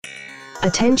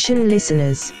Attention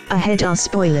listeners, ahead are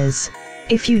spoilers.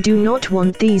 If you do not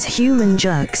want these human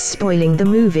jerks spoiling the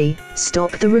movie,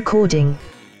 stop the recording.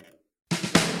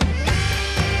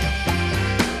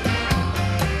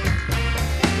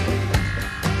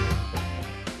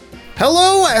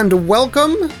 Hello and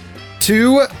welcome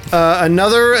to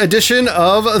another edition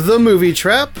of The Movie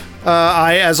Trap.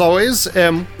 I, as always,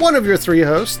 am one of your three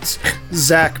hosts,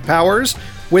 Zach Powers.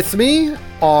 With me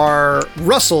are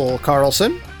Russell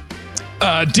Carlson.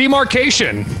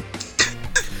 Demarcation.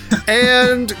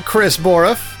 And Chris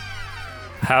Boroff.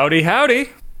 Howdy, howdy.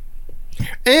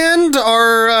 And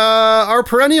our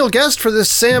perennial guest for this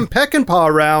Sam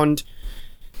Peckinpah round,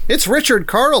 it's Richard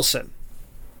Carlson.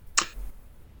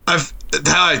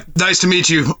 Hi, nice to meet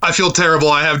you. I feel terrible.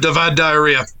 I have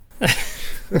diarrhea.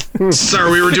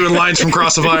 Sorry, we were doing lines from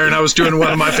Cross of Iron. I was doing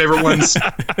one of my favorite ones.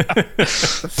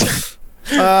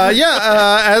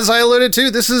 As I alluded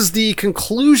to, this is the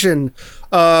conclusion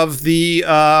of the,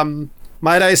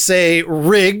 might I say,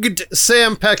 rigged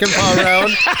Sam Peckinpah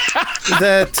round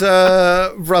that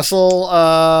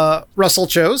Russell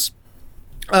chose.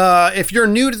 If you're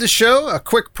new to the show, a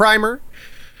quick primer.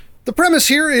 The premise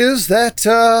here is that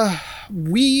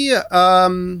we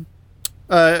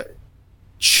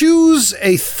choose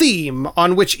a theme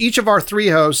on which each of our three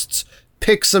hosts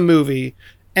picks a movie,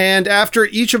 and after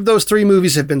each of those three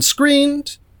movies have been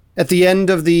screened, at the end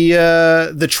of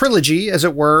the trilogy, as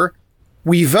it were,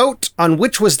 we vote on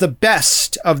which was the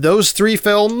best of those three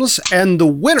films, and the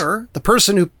winner, the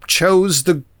person who chose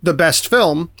the best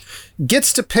film,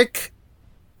 gets to pick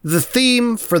the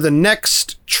theme for the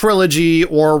next trilogy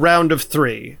or round of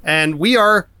three. And we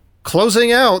are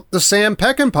closing out the Sam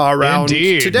Peckinpah round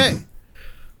today.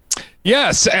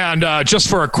 Yes, and just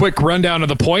for a quick rundown of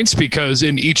the points, because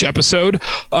in each episode,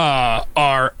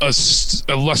 our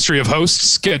illustrious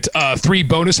hosts get 3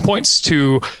 bonus points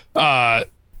to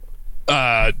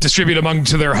distribute among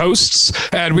to their hosts,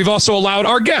 and we've also allowed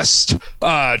our guest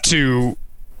to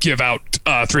give out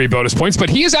 3 bonus points, but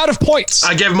he is out of points.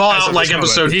 I gave them all out like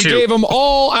episode 2. He gave them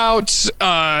all out.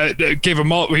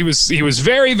 He was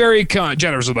very, very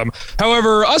generous with them.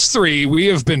 However, us three, we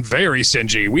have been very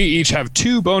stingy. We each have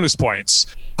 2 bonus points.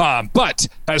 But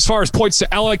as far as points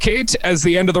to allocate as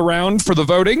the end of the round for the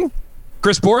voting,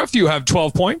 Chris Boroff, you have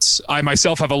 12 points. I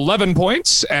myself have 11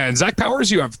 points, and Zach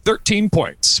Powers, you have 13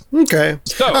 points. Okay.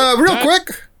 So real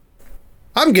quick,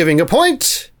 I'm giving a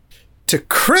point to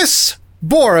Chris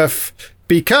Boroff,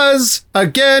 because,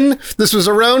 again, this was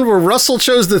a round where Russell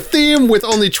chose the theme with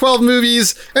only 12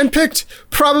 movies and picked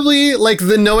probably, like,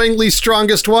 the knowingly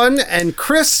strongest one, and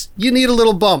Chris, you need a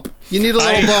little bump. You need a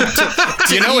little bump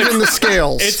to even the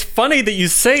scales. It's funny that you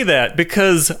say that,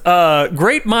 because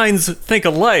great minds think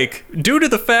alike. Due to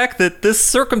the fact that this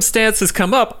circumstance has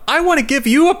come up, I want to give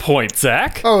you a point,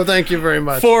 Zach. Oh, thank you very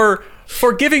much.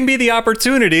 For giving me the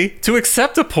opportunity to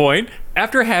accept a point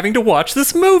after having to watch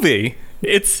this movie.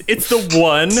 It's the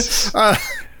one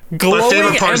glowing my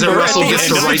favorite part is that Russell gets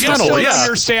to write the points. I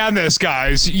understand this,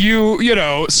 guys. You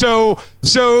know, so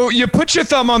you put your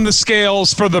thumb on the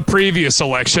scales for the previous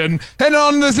election, and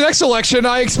on this next election,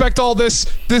 I expect all this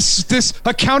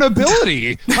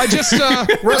accountability. I just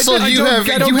Russell, you have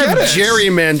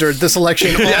gerrymandered this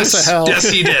election all to hell. Yes,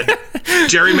 he did.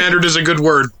 Gerrymandered is a good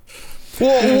word.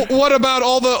 Well, what about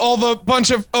all the bunch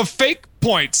of fake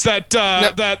points that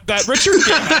Richard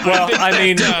gave? Well, I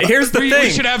mean, here's the thing. We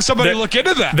should have somebody look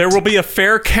into that. There will be a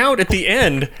fair count at the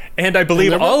end, and I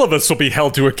believe all of us will be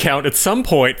held to account at some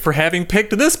point for having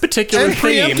picked this particular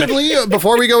theme. Preemptively,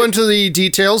 before we go into the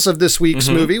details of this week's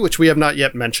movie, which we have not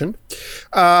yet mentioned,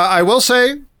 I will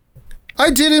say I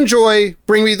did enjoy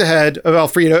Bring Me the Head of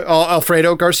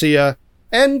Alfredo Garcia,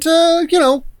 and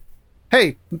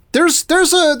hey, there's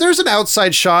an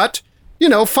outside shot.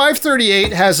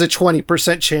 538 has a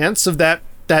 20% chance of that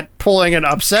pulling an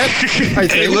upset.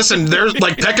 Hey, listen, there's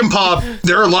like Peckinpah.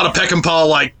 There are a lot of Peckinpah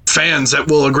like fans that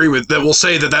will agree with that will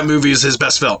say that movie is his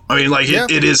best film. I mean, like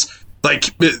it is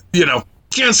like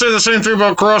can't say the same thing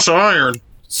about Cross of Iron.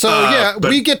 So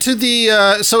we get to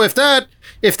the so if that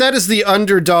is the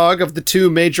underdog of the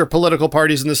 2 major political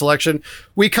parties in this election,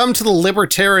 we come to the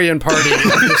Libertarian Party in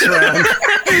this round.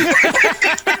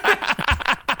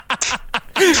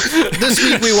 This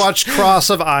week we watched Cross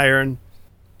of Iron,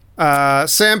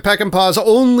 Sam Peckinpah's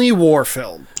only war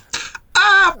film.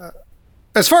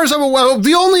 As far as I'm aware,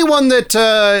 the only one that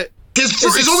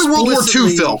his only World War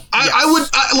II film. Yes.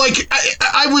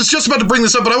 I was just about to bring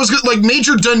this up, but I was like,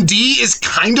 Major Dundee is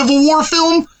kind of a war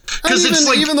film. Because it's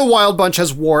like, even the Wild Bunch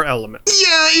has war elements.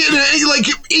 Yeah, like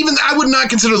even I would not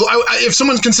consider if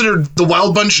someone considered The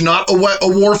Wild Bunch not a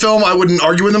war film, I wouldn't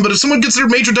argue with them. But if someone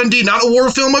considered Major Dundee not a war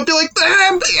film, I'd be like,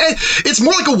 it's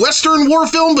more like a Western war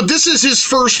film. But this is his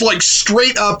first like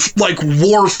straight up like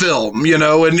war film, you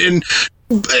know, and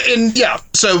yeah.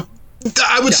 So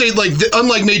I would say like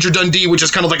unlike Major Dundee, which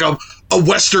is kind of like a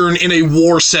Western in a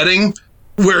war setting,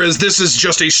 whereas this is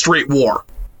just a straight war.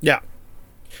 Yeah.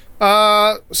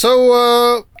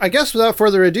 So I guess without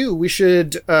further ado, we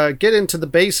should get into the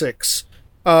basics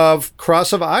of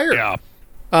Cross of Iron. Yeah.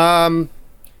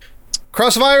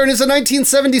 Cross of Iron is a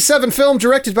 1977 film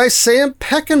directed by Sam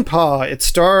Peckinpah. It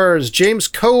stars James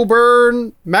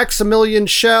Coburn, Maximilian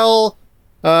Schell,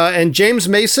 and James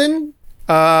Mason.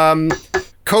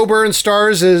 Coburn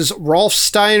stars as Rolf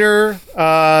Steiner.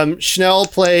 Schnell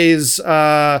plays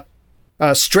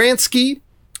Stransky.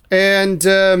 And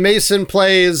Mason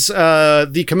plays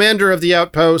the commander of the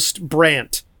outpost,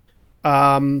 Brandt.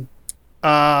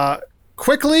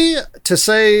 Quickly,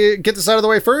 get this out of the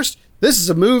way first, this is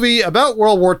a movie about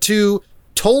World War II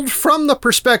told from the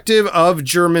perspective of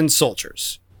German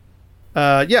soldiers.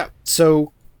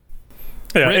 So...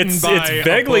 Yeah, Written it's by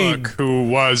vaguely a book who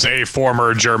was a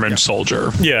former German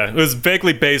soldier. Yeah, it was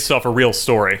vaguely based off a real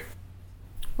story.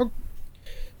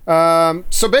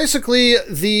 So basically,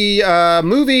 the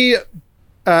movie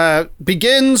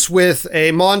begins with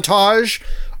a montage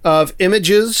of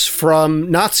images from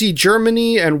Nazi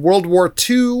Germany and World War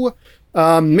II,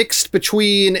 mixed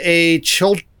between a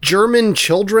German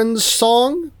children's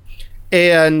song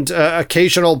and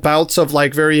occasional bouts of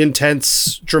like very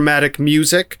intense dramatic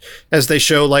music as they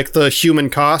show like the human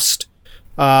cost.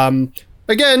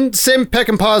 Again, Sam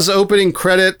Peckinpah's opening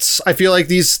credits, I feel like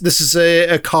this is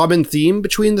a common theme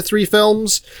between the three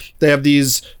films. They have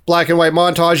these black and white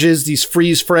montages, these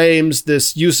freeze frames,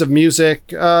 this use of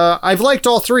music. I've liked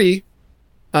all three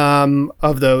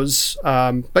of those.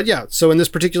 But yeah, so in this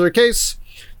particular case,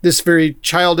 this very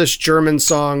childish German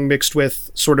song mixed with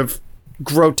sort of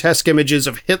grotesque images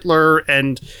of Hitler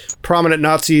and prominent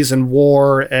Nazis and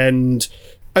war and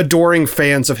adoring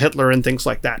fans of Hitler and things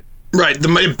like that. Right,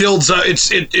 it builds up.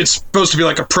 It's supposed to be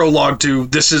like a prologue to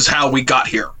this is how we got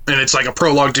here, and it's like a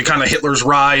prologue to kind of Hitler's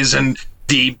rise and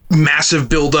the massive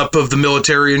buildup of the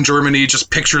military in Germany. Just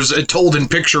pictures told in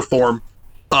picture form.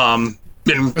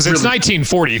 Because it's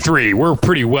 1943, we're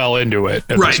pretty well into it.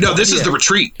 Right. No, this is the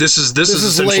retreat. This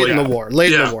is late in the war. In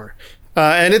the war.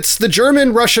 And it's the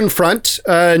German-Russian front.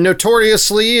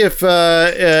 Notoriously, if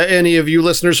any of you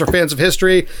listeners are fans of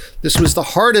history, this was the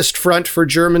hardest front for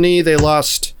Germany. They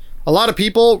lost a lot of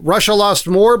people. Russia lost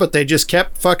more, but they just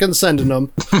kept fucking sending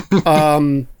them.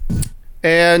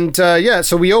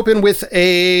 So we open with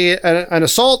an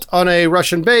assault on a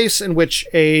Russian base in which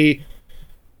a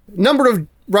number of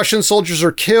Russian soldiers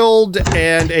are killed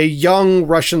and a young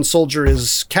Russian soldier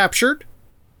is captured.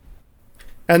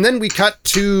 And then we cut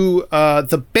to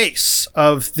the base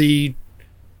of the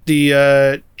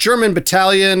German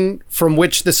battalion from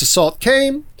which this assault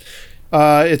came.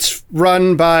 It's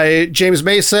run by James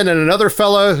Mason and another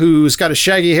fella who's got a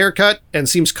shaggy haircut and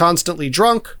seems constantly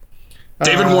drunk.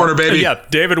 David Warner, baby. Yeah,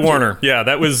 David Warner. Yeah,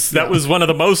 that was one of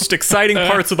the most exciting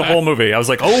parts of the whole movie. I was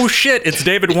like, oh shit, it's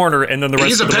David Warner, and then the rest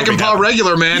He's of a the movie Peckinpah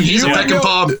regular, man. He's a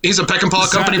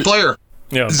Peckinpah company player.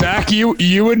 Yeah. Zach,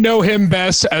 you would know him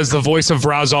best as the voice of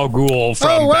Ra's al Ghul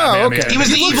from Batman. Okay. He was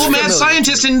the evil mad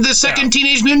scientist in the second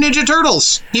Teenage Mutant Ninja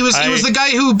Turtles. He was the guy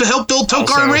who helped build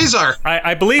Tokar and Razor.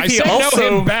 I believe he know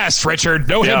also him best, Richard.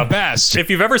 Know him best. If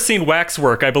you've ever seen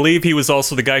Waxwork, I believe he was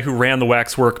also the guy who ran the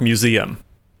Waxwork Museum.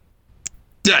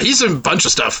 Yeah, he's in a bunch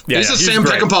of stuff. He's a Sam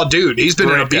great. Peckinpah dude. He's been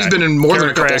in more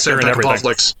than a couple of Sam Peckinpah everything.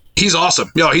 flicks. He's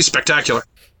awesome. Yo, he's spectacular.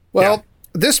 Well,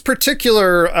 this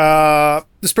particular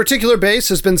base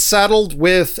has been saddled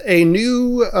with a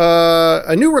new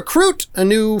recruit, a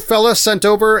new fella sent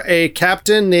over, a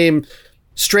captain named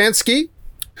Stransky,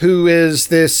 who is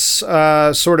this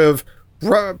sort of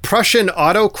Prussian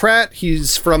autocrat.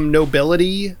 He's from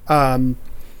nobility,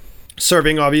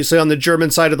 serving obviously on the German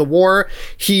side of the war.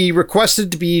 He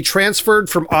requested to be transferred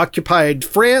from occupied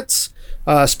France,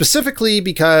 specifically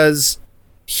because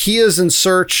he is in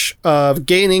search of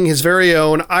gaining his very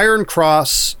own Iron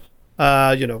Cross,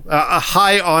 a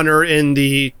high honor in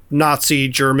the Nazi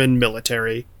German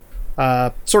military,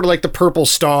 sort of like the Purple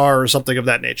Star or something of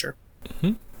that nature.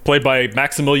 Mm-hmm. Played by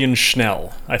Maximilian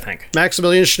Schnell, I think.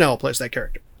 Maximilian Schnell plays that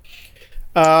character.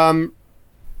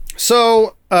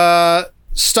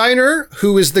 Steiner,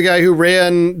 who is the guy who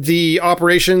ran the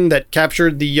operation that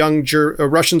captured the young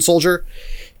Russian soldier,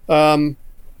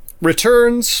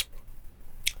 returns.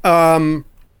 And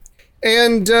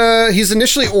he's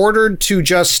initially ordered to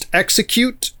just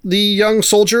execute the young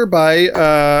soldier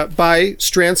by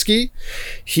Stransky.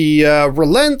 He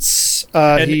relents.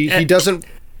 He doesn't.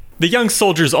 The young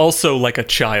soldier's also like a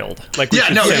child. Like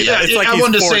I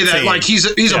wanted to say that. Like he's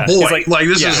a boy.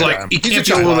 He can't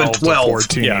be older than 12.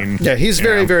 14. Yeah, he's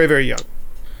very, very, very young.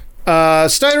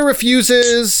 Steiner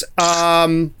refuses,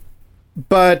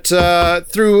 but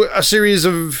through a series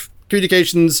of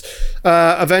communications,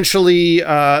 eventually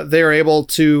they are able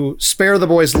to spare the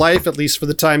boy's life, at least for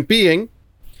the time being.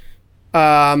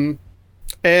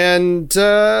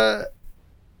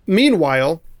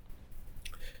 Meanwhile,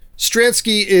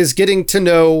 Stransky is getting to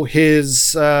know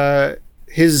his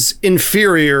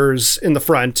inferiors in the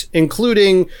front,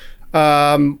 including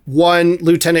one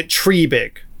Lieutenant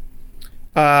Treebig.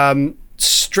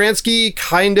 Stransky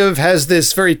kind of has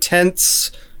this very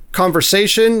tense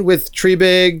conversation with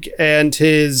Treebig and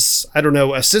his,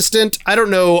 assistant. I don't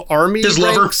know, army his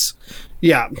ranks.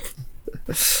 Yeah.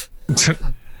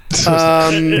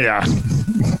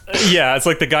 Yeah, it's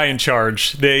like the guy in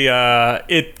charge.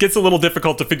 It gets a little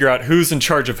difficult to figure out who's in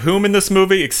charge of whom in this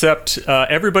movie, except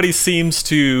everybody seems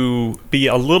to be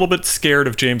a little bit scared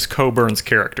of James Coburn's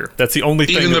character. That's the only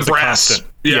thing. Even that's the brass.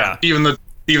 constant. Yeah. Even the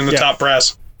top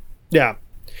brass. Yeah.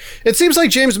 It seems like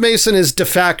James Mason is de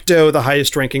facto the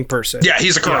highest ranking person. Yeah,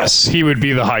 he's a colonel. Yes, he would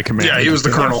be the high commander. Yeah, he was the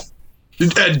colonel.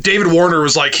 David Warner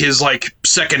was like his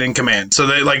second in command. So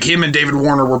they him and David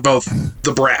Warner were both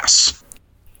the brass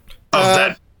of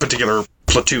that particular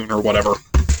platoon or whatever.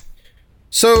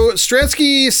 So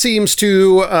Stransky seems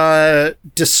to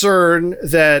discern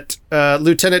that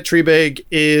Lieutenant Treebig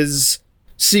is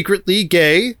secretly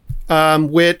gay,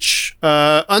 which,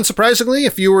 unsurprisingly,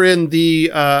 if you were in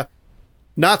the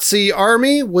Nazi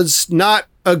army, was not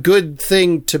a good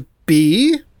thing to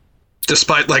be.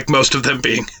 Despite most of them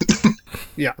being.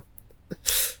 Yeah.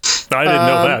 I didn't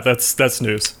know that. That's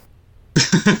news.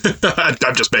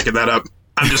 I'm just making that up.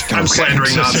 I'm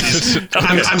slandering Nazis.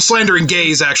 I'm slandering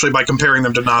gays, actually, by comparing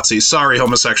them to Nazis. Sorry,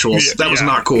 homosexuals. That was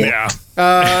not cool. Yeah.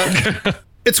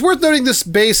 It's worth noting this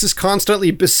base is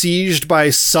constantly besieged by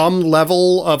some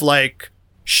level of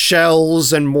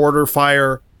shells and mortar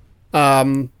fire.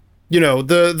 The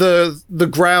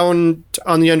ground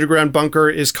on the underground bunker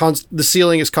is the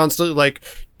ceiling is constantly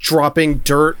dropping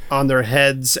dirt on their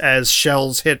heads as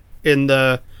shells hit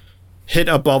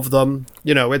above them.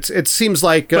 It seems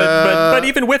like but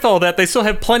even with all that, they still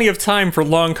have plenty of time for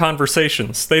long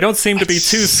conversations. They don't seem to be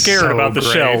too scared about the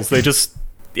shells. They just,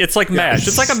 it's like MASH.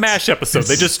 It's like a MASH episode.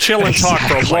 They just chill and talk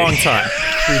for a long time.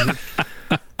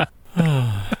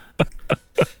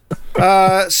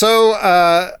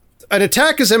 An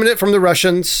attack is imminent from the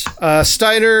Russians.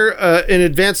 Steiner, in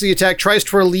advance of the attack, tries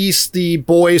to release the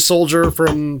boy soldier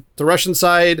from the Russian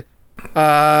side,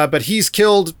 but he's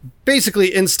killed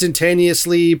basically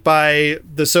instantaneously by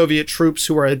the Soviet troops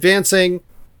who are advancing.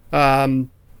 And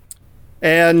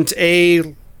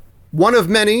one of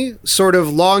many sort of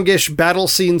longish battle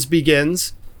scenes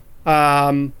begins.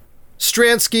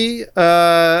 Stransky,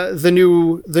 the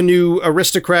new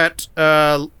aristocrat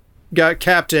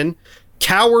captain,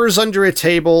 cowers under a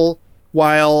table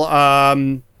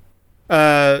while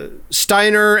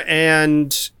Steiner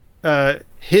and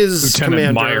his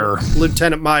commander,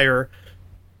 Lieutenant Meyer,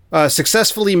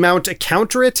 successfully mount a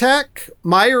counterattack.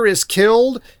 Meyer is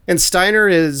killed, and Steiner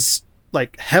is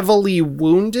heavily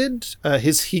wounded.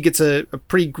 He gets a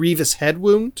pretty grievous head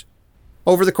wound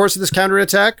over the course of this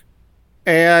counterattack,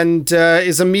 and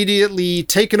is immediately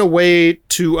taken away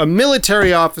to a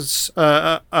military office,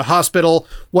 a hospital,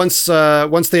 once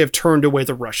they have turned away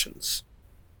the Russians.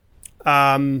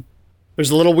 There's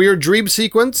a little weird dream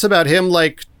sequence about him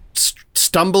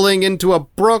stumbling into a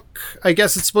brook. I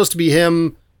guess it's supposed to be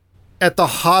him at the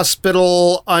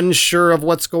hospital, unsure of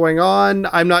what's going on.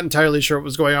 I'm not entirely sure what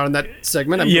was going on in that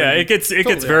segment. It gets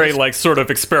very sort of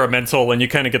experimental, and you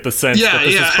kind of get the sense that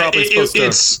this is probably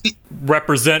supposed to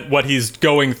represent what he's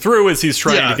going through as he's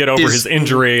trying to get over his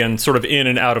injury and sort of in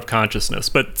and out of consciousness.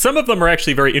 But some of them are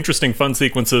actually very interesting, fun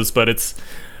sequences. But it's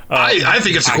I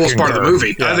think it's the coolest part of the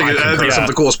movie. I think some of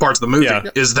the coolest parts of the movie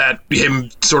is that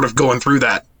him sort of going through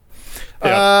that.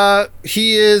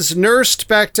 He is nursed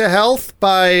back to health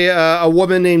by a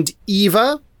woman named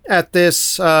Eva at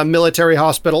this military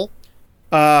hospital,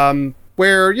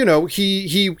 where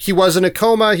he was in a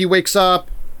coma. He wakes up,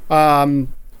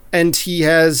 and he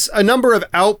has a number of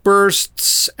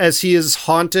outbursts as he is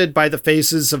haunted by the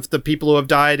faces of the people who have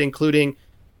died, including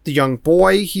the young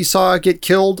boy he saw get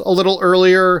killed a little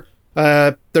earlier.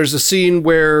 There's a scene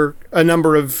where a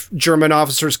number of German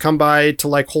officers come by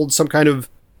to hold some kind of,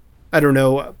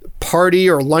 party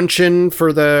or luncheon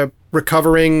for the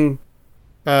recovering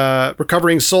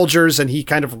recovering soldiers, and he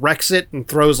kind of wrecks it and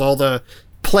throws all the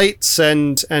plates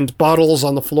and bottles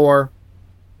on the floor.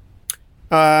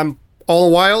 All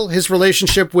the while, his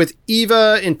relationship with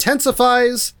Eva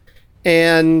intensifies,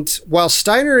 and while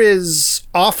Steiner is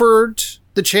offered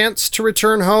the chance to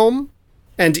return home,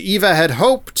 and Eva had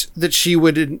hoped that he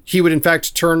would in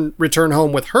fact return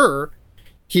home with her,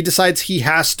 he decides he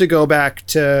has to go back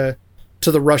to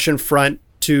the Russian front,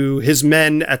 to his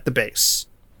men at the base.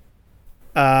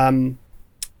 When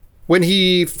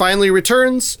he finally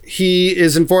returns, he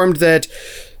is informed that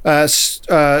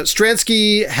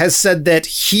Stransky has said that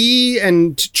he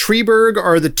and Treberg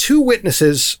are the two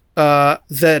witnesses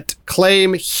that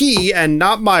claim he and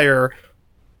not Meyer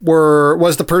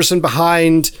was the person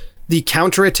behind the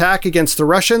counterattack against the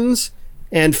Russians,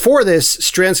 and for this,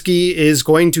 Stransky is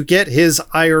going to get his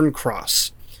Iron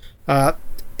Cross.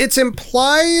 It's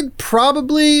implied,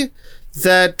 probably,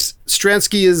 that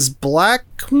Stransky is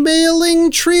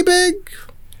blackmailing Treberg.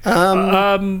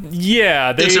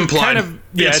 Yeah, it's implied.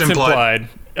 It's implied.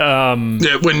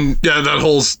 That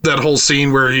whole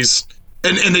scene where he's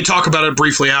and they talk about it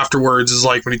briefly afterwards is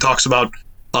like when he talks about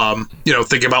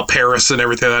thinking about Paris and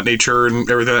everything of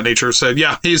that nature said,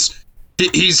 yeah, he's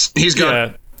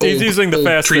got he's using the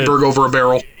fact Treberg over a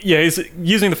barrel. Yeah, he's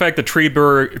using the fact that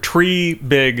Treberg,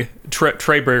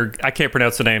 I can't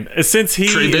pronounce the name. Since he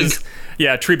is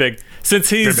Treberg. Since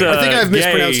he's I think I've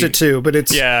mispronounced it too, but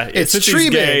it's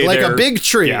Treberg, like a big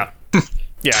tree. Yeah.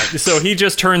 Yeah, so he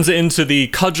just turns into the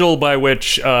cudgel by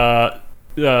which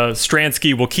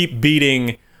Stransky will keep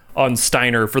beating on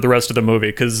Steiner for the rest of the movie,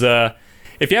 because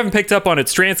if you haven't picked up on it,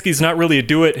 Stransky's not really a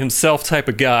do-it-himself type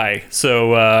of guy.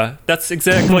 So that's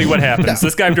exactly what happens. No.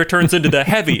 This guy turns into the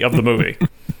heavy of the movie.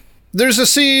 There's a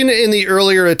scene in the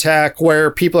earlier attack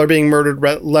where people are being murdered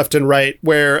left and right,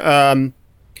 where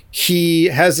he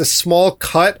has a small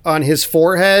cut on his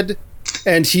forehead,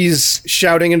 and he's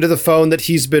shouting into the phone that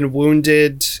he's been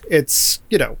wounded. It's,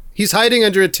 he's hiding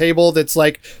under a table that's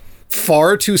like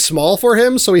far too small for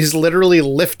him, so he's literally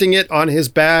lifting it on his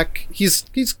back. He's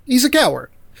a coward,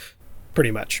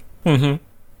 pretty much. Mm-hmm.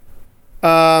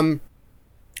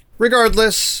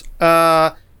 Regardless,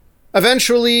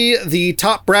 eventually the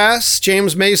top brass,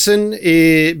 James Mason,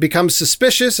 becomes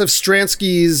suspicious of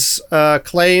Stransky's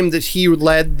claim that he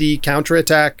led the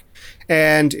counterattack,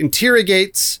 and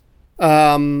interrogates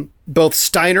both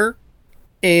Steiner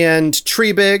and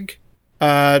Treberg.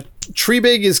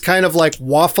 Treberg is kind of like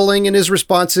waffling in his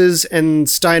responses, and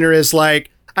Steiner is like,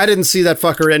 I didn't see that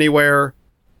fucker anywhere.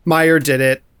 Meyer did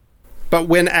it. But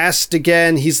when asked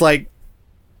again, he's like,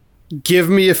 give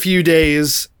me a few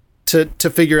days to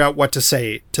figure out what to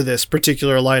say to this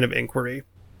particular line of inquiry.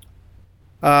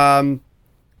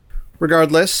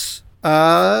 Regardless,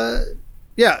 at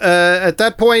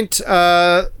that point,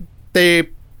 they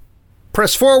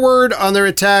press forward on their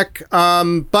attack,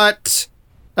 but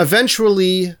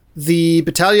eventually the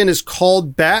battalion is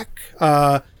called back.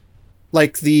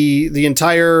 Like the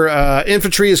entire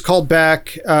infantry is called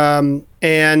back,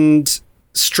 and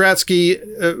Stransky,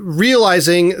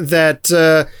 realizing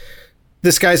that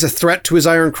this guy's a threat to his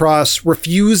Iron Cross,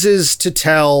 refuses to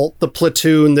tell the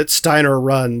platoon that Steiner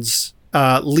runs,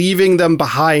 leaving them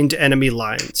behind enemy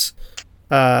lines.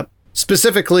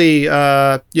 Specifically,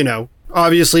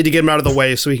 obviously to get him out of the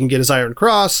way so he can get his Iron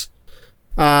Cross.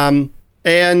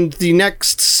 And the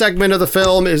next segment of the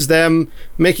film is them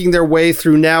making their way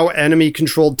through now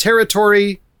enemy-controlled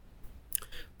territory.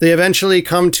 They eventually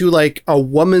come to like a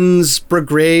woman's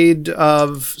brigade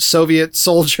of Soviet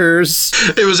soldiers.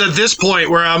 It was at this point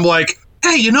where I'm like,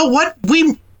 hey, you know what?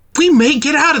 We may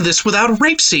get out of this without a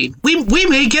rape scene. We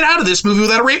may get out of this movie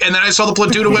without a rape. And then I saw the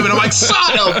platoon of women. I'm like,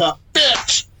 son of a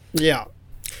bitch. Yeah.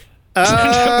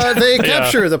 They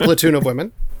capture the platoon of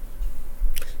women.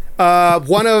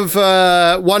 One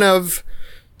of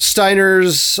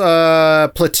Steiner's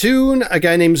platoon, a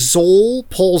guy named Zoll,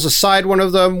 pulls aside one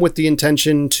of them with the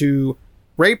intention to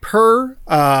rape her.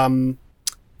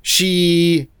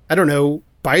 She,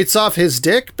 bites off his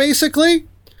dick, basically.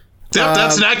 Yep,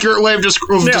 that's an accurate way of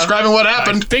describing what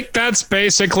happened. I think that's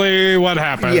basically what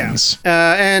happens.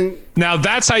 Yeah. And now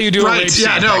that's how you do a rape scene.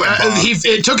 Yeah, no,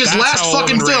 it took his last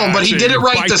fucking film, but he did it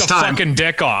right this time. Bite the fucking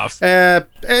dick off.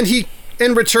 And he,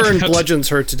 in return, bludgeons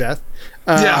her to death.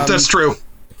 Yeah, that's true.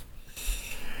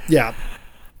 Yeah.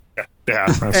 Yeah.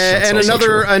 And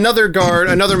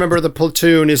another member of the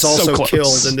platoon is also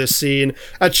killed in this scene.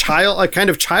 A kind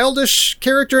of childish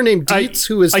character named Dietz,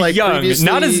 who is like young, previously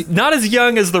not as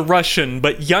young as the Russian,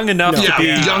 but young enough to be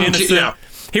innocent.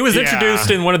 He was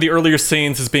introduced in one of the earlier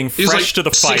scenes as being fresh to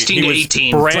the fight. 16 he was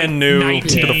 18. brand new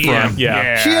to the front.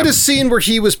 Yeah. He had a scene where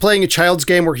he was playing a child's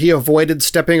game where he avoided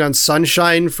stepping on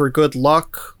sunshine for good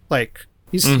luck. Like,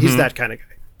 he's that kind of guy.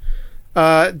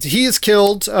 He is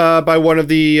killed by one of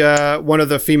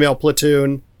the female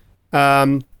platoon.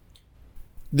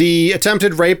 The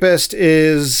attempted rapist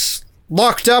is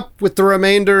locked up with the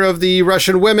remainder of the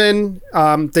Russian women.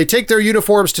 They take their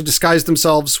uniforms to disguise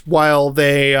themselves while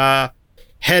they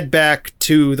head back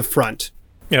to the front.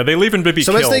 Yeah, they leave him to be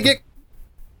killed. As they get...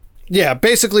 Yeah,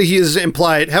 basically he is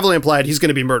heavily implied he's going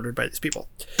to be murdered by these people.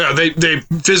 Yeah, they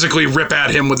physically rip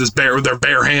at him with their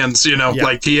bare hands,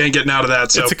 like he ain't getting out of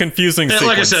that. So it's a confusing sequence.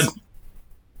 Like I said,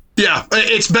 yeah,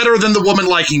 it's better than the woman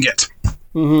liking it.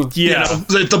 Mm-hmm. Yeah.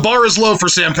 The bar is low for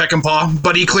Sam Peckinpah,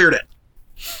 but he cleared it.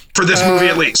 For this movie,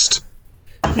 at least.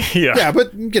 Yeah,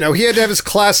 but, he had to have his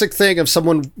classic thing of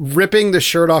someone ripping the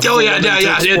shirt off. Oh, yeah.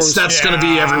 That's going to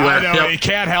be everywhere. I know, he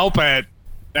can't help it.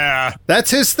 That's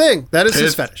his thing. That is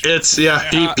his fetish.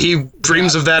 He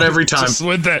dreams of that every time. Just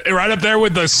with right up there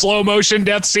with the slow motion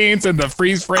death scenes and the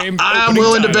freeze frame. I'm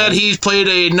willing to bet he's played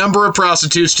a number of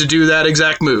prostitutes to do that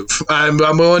exact move.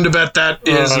 I'm willing to bet that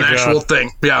is an actual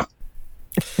thing. Yeah.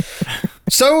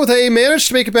 So they managed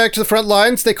to make it back to the front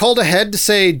lines. They called ahead to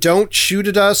say, "Don't shoot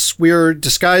at us. We're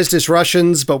disguised as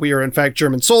Russians, but we are in fact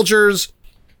German soldiers."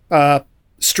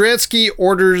 Stransky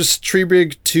orders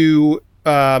Trebig to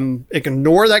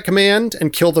ignore that command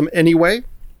and kill them anyway,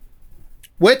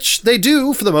 which they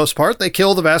do for the most part. They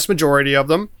kill the vast majority of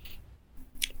them.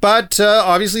 But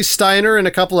obviously Steiner and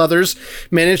a couple others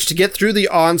managed to get through the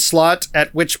onslaught,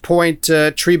 at which point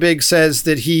Trebig says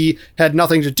that he had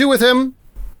nothing to do with him.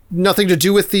 Nothing to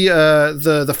do with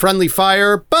the friendly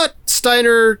fire, but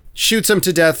Steiner shoots him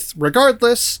to death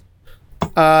regardless,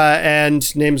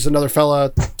 and names another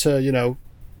fella to,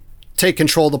 take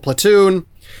control of the platoon.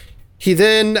 He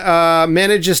then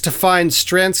manages to find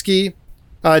Stransky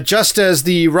just as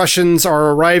the Russians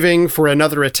are arriving for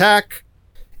another attack,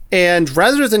 and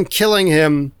rather than killing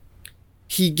him,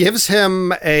 he gives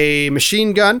him a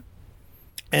machine gun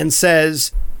and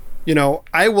says,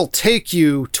 "I will take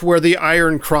you to where the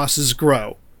iron crosses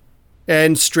grow."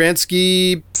 And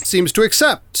Stransky seems to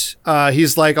accept.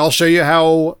 He's like, "I'll show you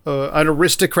how an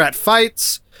aristocrat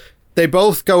fights." They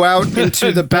both go out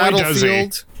into the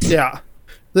battlefield. Yeah.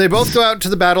 They both go out to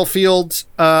the battlefield,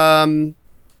 and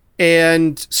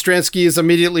Stransky is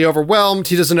immediately overwhelmed.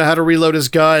 He doesn't know how to reload his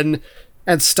gun.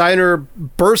 And Steiner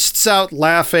bursts out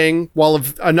laughing while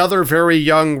another very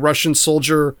young Russian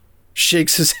soldier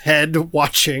shakes his head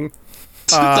watching.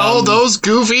 Those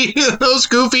goofy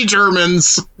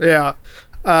Germans. Yeah.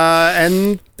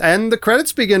 And the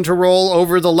credits begin to roll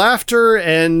over the laughter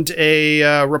and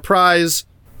a reprise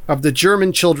of the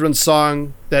German children's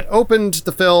song that opened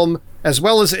the film, as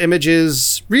well as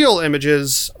real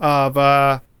images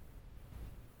of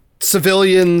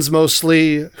civilians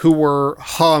mostly who were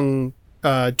hung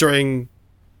during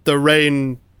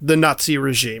the Nazi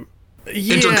regime.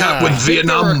 Yeah. Intercut with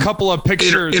Vietnam. There were a couple of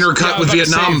pictures. Intercut with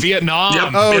Vietnam. Vietnam. Yep.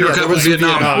 Intercut with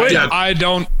Vietnam. I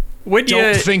don't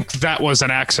think that was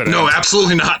an accident. No,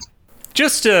 absolutely not.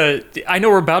 Just I know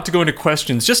we're about to go into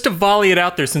questions. Just to volley it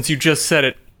out there since you just said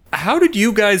it. How did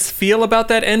you guys feel about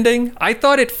that ending? I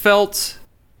thought it felt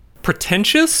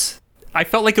pretentious. I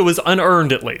felt like it was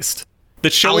unearned, at least.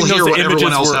 That showing those what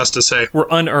everyone else has to say were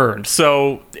unearned.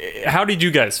 So, how did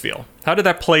you guys feel? How did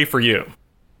that play for you?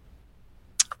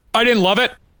 I didn't love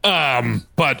it,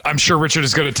 but I'm sure Richard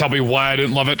is going to tell me why I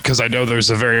didn't love it, because I know there's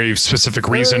a very specific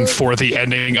reason for the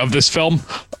ending of this film.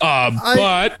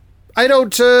 But I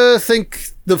don't think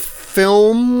the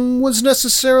film was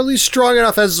necessarily strong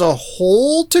enough as a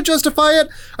whole to justify it.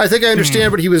 I think I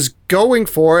understand what he was going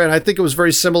for, and I think it was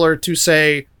very similar to,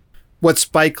 say, what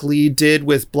Spike Lee did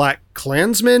with Black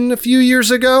Klansman a few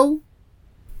years ago.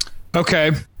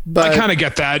 Okay. But I kind of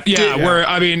get that. Yeah, where,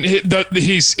 I mean,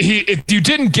 if you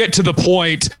didn't get to the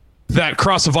point that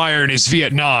Cross of Iron is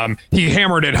Vietnam, he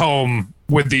hammered it home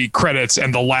with the credits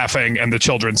and the laughing and the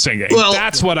children singing. Well,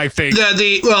 that's what I think.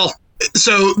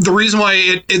 So the reason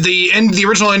why the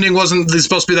original ending wasn't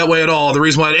supposed to be that way at all. The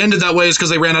reason why it ended that way is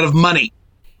because they ran out of money.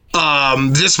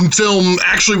 This film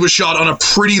actually was shot on a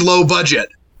pretty low budget.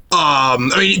 Most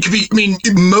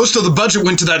of the budget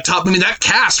went to that top. That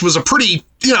cast was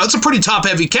it's a pretty top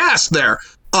heavy cast there.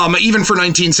 Even for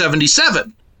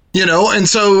 1977, and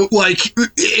so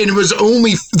it was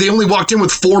they only walked in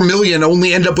with $4 million,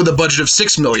 only end up with a budget of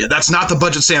 $6 million. That's not the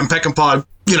budget Sam Peckinpah,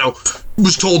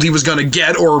 was told he was going to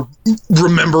get, or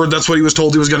remembered that's what he was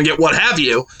told he was going to get, what have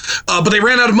you. But they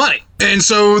ran out of money. And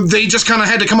so they just kind of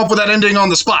had to come up with that ending on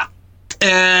the spot.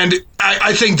 And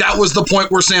I think that was the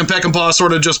point where Sam Peckinpah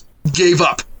sort of just gave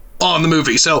up on the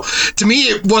movie. So to me,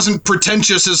 it wasn't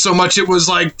pretentious as so much. It was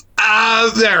like,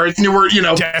 there, you were,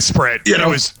 desperate. It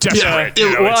was desperate.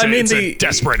 It's a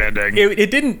desperate ending.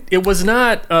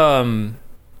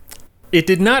 It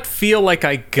did not feel like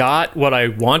I got what I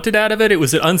wanted out of it. It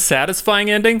was an unsatisfying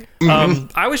ending.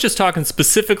 I was just talking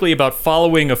specifically about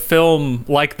following a film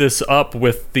like this up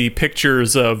with the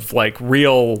pictures of like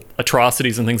real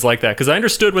atrocities and things like that. Because I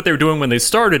understood what they were doing when they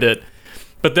started it,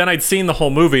 but then I'd seen the whole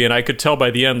movie and I could tell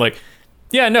by the end, like,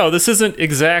 yeah, no, this isn't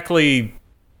exactly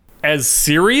as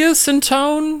serious in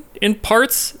tone in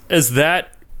parts as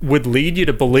that would lead you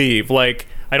to believe. Like,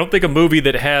 I don't think a movie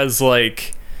that has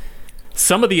like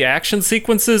some of the action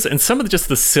sequences and some of just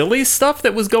the silly stuff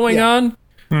that was going on.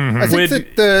 I think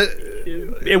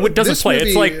that it doesn't play. Movie,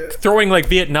 it's like throwing like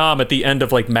Vietnam at the end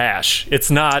of like MASH. It's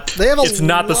not. It's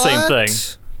not the same thing.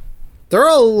 There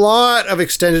are a lot of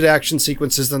extended action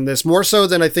sequences than this, more so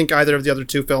than I think either of the other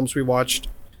two films we watched.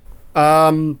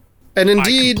 And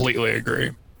indeed, I completely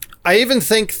agree. I even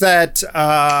think that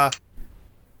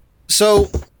so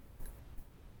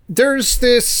there's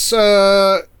this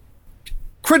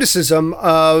criticism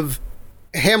of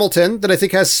Hamilton that I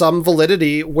think has some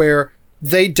validity, where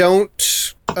they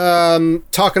don't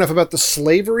talk enough about the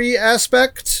slavery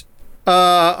aspect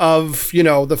of,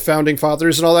 the founding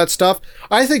fathers and all that stuff.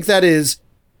 I think that is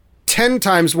 10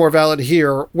 times more valid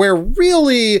here, where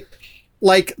really,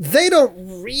 like, they don't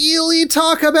really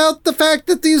talk about the fact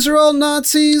that these are all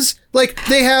Nazis. Like,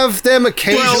 they have them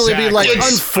occasionally be like,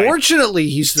 unfortunately,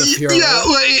 he's the hero. Yeah,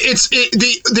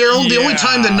 the only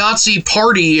time the Nazi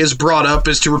party is brought up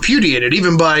is to repudiate it,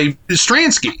 even by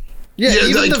Stransky. Yeah,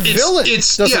 even the villain.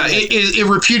 It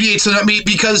repudiates it,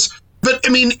 because. But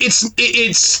I mean, it's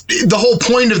the whole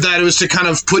point of that was to kind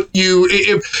of put you.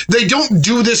 They don't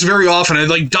do this very often.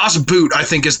 Like Das Boot, I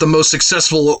think, is the most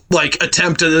successful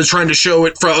attempt at trying to show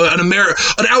it from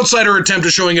an outsider attempt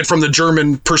at showing it from the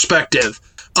German perspective.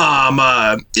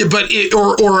 But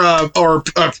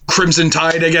Crimson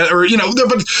Tide, I guess, but you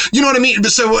know what I mean.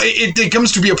 So it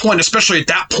comes to be a point, especially at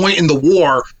that point in the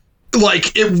war,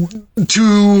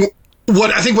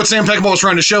 what Sam Peckinpah was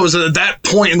trying to show is that at that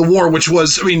point in the war, which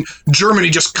was, Germany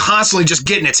just constantly just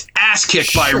getting its ass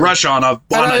kicked by Russia on a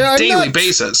daily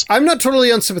basis. I'm not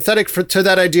totally unsympathetic to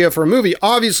that idea for a movie.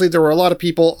 Obviously, there were a lot of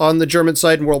people on the German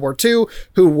side in World War II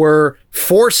who were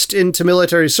forced into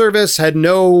military service, had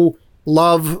no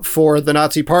love for the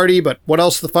Nazi party, but what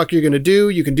else the fuck are you going to do?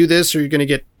 You can do this or you're going to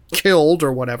get killed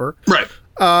or whatever. Right.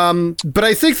 But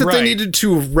I think that they needed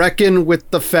to reckon with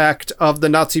the fact of the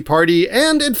Nazi party,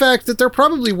 and in fact that there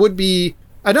probably would be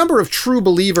a number of true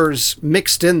believers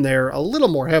mixed in there a little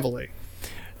more heavily.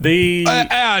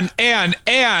 And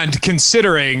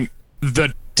considering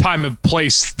the time and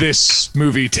place this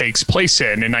movie takes place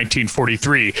in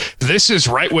 1943, this is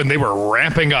right when they were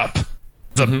ramping up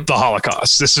the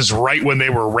Holocaust. This is right when they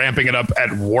were ramping it up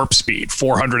at warp speed.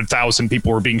 400,000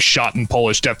 people were being shot in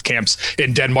Polish death camps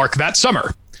in Denmark that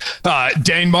summer.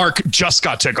 Denmark just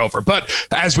got took over. But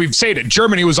as we've stated,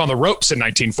 Germany was on the ropes in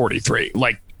 1943.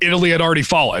 Italy had already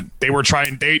fallen. They were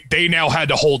they now had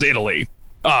to hold Italy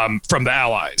from the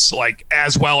Allies,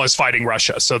 as well as fighting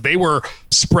Russia. So they were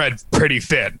spread pretty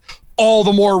thin. All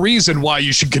the more reason why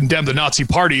you should condemn the Nazi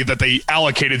party, that they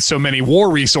allocated so many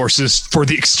war resources for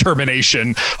the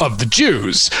extermination of the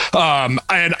Jews. And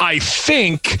I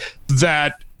think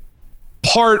that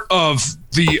part of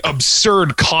the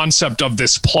absurd concept of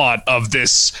this plot, of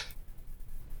this,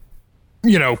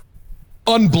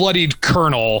 unbloodied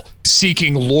colonel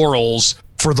seeking laurels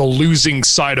for the losing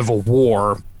side of a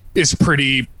war, is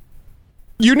pretty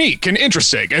unique and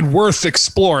interesting and worth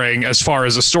exploring as far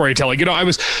as a storytelling.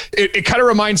 It kind of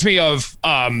reminds me of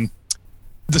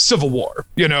the Civil War.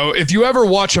 If you ever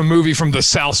watch a movie from the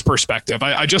South's perspective,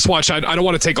 I just watched, I don't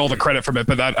want to take all the credit from it,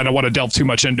 but I don't want to delve too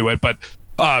much into it, but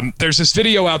there's this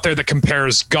video out there that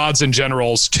compares Gods and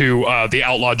Generals to the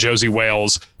outlaw Josie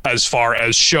Wales, as far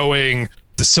as showing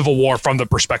the Civil War from the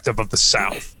perspective of the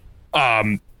South,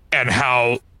 and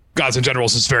how Gods and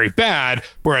Generals is very bad,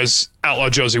 whereas Outlaw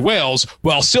Josie Wales,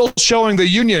 while still showing the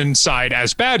Union side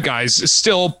as bad guys, is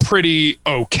still pretty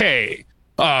okay.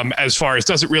 As far as,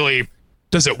 does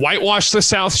it whitewash the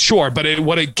South? Sure. But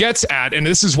what it gets at, and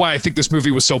this is why I think this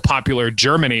movie was so popular in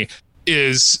Germany,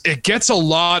 is it gets a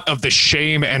lot of the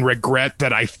shame and regret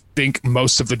that I think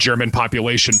most of the German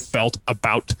population felt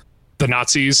about the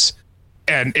Nazis.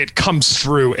 And it comes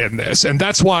through in this. And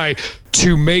that's why,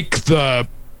 to make the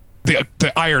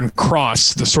Iron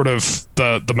Cross, the sort of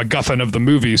the MacGuffin of the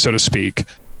movie, so to speak,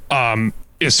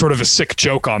 is sort of a sick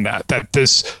joke on that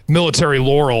this military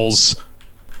laurels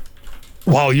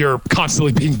while you're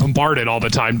constantly being bombarded all the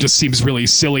time just seems really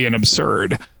silly and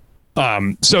absurd.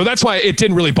 So that's why it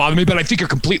didn't really bother me, but I think you're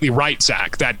completely right,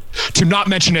 Zach, that to not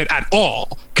mention it at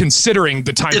all, considering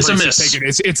the time it's taken,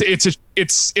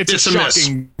 it's a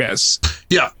shocking miss.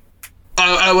 Yeah,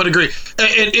 I would agree.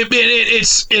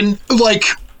 It's in like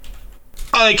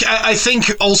I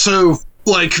think also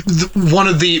like one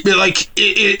of the like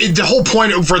the whole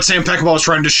point of what Sam Peckinpah was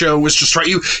trying to show was just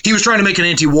he was trying to make an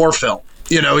anti-war film.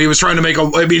 You know, he was trying to make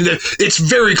it's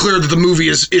very clear that the movie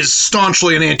is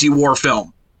staunchly an anti-war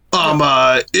film. And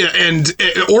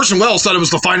Orson Welles thought it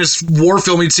was the finest war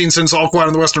film he'd seen since All Quiet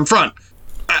on the Western Front.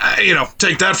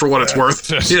 Take that for what it's worth.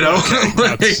 That's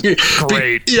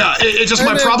great. It just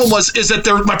my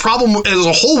problem as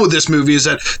a whole with this movie is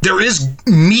that there is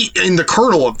meat in the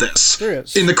kernel of this,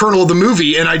 in the kernel of the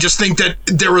movie, and I just think that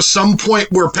there was some point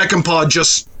where Peckinpah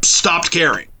just stopped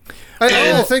caring.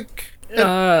 I think.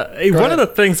 One of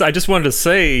the things I just wanted to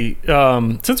say,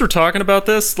 since we're talking about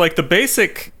this, like the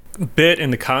basic bit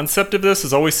and the concept of this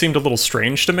has always seemed a little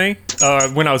strange to me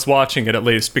when I was watching it, at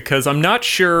least, because I'm not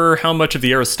sure how much of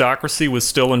the aristocracy was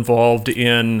still involved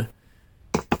in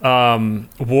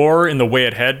war in the way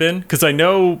it had been. Because I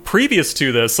know previous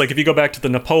to this, like if you go back to the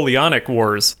Napoleonic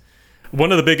Wars,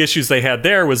 one of the big issues they had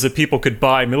there was that people could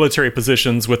buy military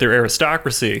positions with their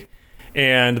aristocracy,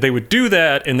 and they would do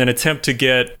that and then attempt to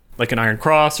get like an Iron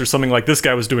Cross or something like this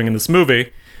guy was doing in this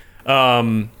movie.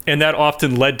 And that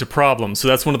often led to problems. So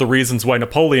that's one of the reasons why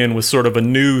Napoleon was sort of a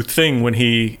new thing when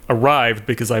he arrived,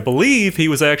 because I believe he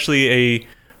was actually a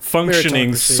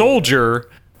functioning soldier.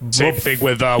 Same thing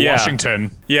with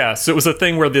Washington. Yeah, so it was a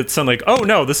thing where it's like, oh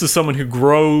no, this is someone who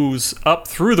grows up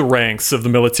through the ranks of the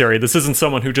military. This isn't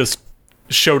someone who just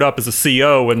showed up as a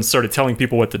CO and started telling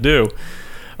people what to do.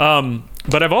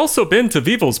 But I've also been to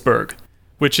Wewelsburg,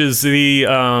 which is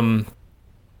the...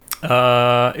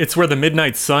 it's where the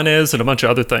Midnight Sun is and a bunch of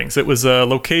other things. It was a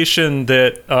location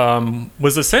that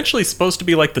was essentially supposed to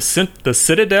be like the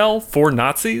citadel for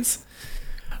Nazis.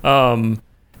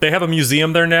 They have a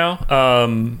museum there now.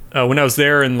 When I was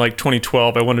there in like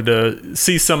 2012, I wanted to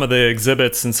see some of the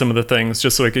exhibits and some of the things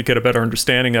just so I could get a better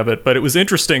understanding of it. But it was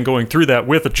interesting going through that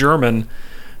with a German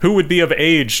who would be of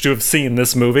age to have seen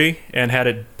this movie and had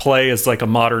it play as like a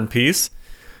modern piece.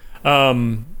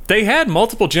 They had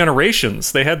multiple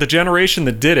generations. They had the generation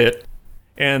that did it,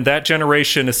 and that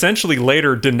generation essentially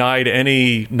later denied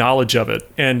any knowledge of it.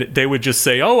 And they would just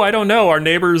say, oh, I don't know, our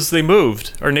neighbors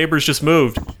just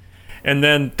moved. And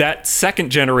then that second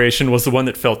generation was the one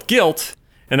that felt guilt,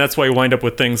 and that's why you wind up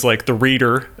with things like The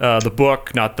Reader, the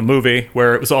book, not the movie,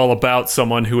 where it was all about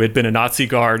someone who had been a Nazi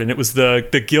guard, and it was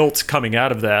the guilt coming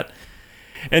out of that.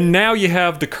 And now you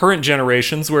have the current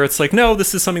generations where it's like, no,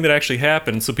 this is something that actually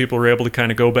happened, so people were able to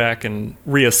kind of go back and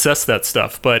reassess that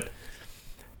stuff. But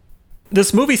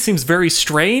this movie seems very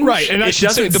strange. Right, and it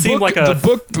doesn't seem like the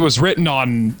book was written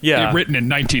in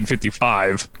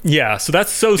 1955. Yeah, so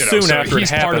that's so soon after it happened. He's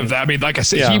part of that. I mean, like I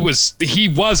said, he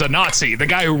was a Nazi. The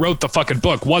guy who wrote the fucking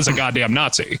book was a goddamn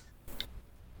Nazi.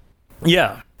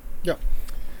 Yeah. Yeah.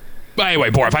 But anyway,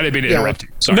 Borf, I didn't mean to interrupt you.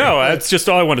 Sorry. No, that's just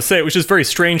all I want to say. It was just very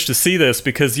strange to see this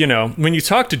because, when you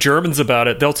talk to Germans about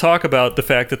it, they'll talk about the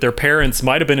fact that their parents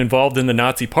might have been involved in the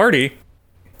Nazi party.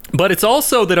 But it's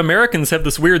also that Americans have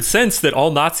this weird sense that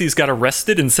all Nazis got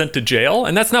arrested and sent to jail,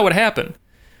 and that's not what happened.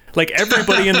 Like,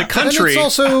 everybody in the country... and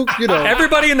it's also,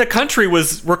 everybody in the country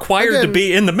was required to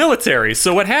be in the military.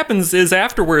 So what happens is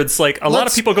afterwards, like, a lot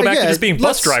of people go back to just being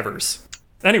bus drivers.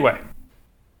 Anyway...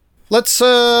 Let's,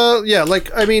 I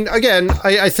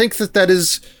think that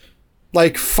is,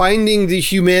 like, finding the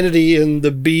humanity in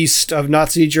the beast of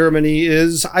Nazi Germany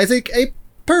is, I think, a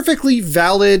perfectly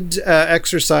valid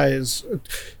exercise.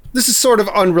 This is sort of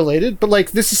unrelated, but,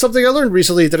 like, this is something I learned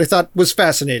recently that I thought was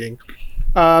fascinating.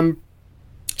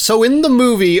 So in the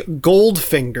movie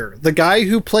Goldfinger, the guy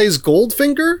who plays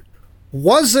Goldfinger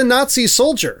was a Nazi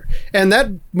soldier, and that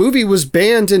movie was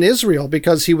banned in Israel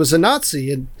because he was a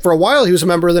Nazi, and for a while he was a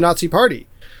member of the Nazi party.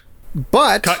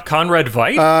 But Conrad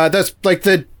Veidt? That's like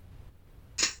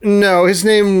no, his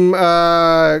name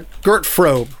Gert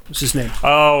Frobe was his name.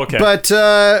 Oh, okay. But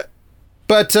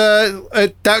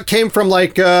that came from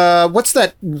like what's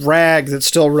that rag that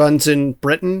still runs in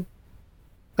Britain?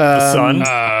 The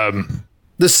Sun.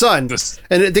 The Sun,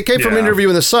 and it came from an interview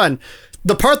in the Sun.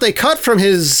 The part they cut from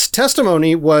his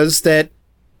testimony was that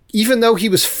even though he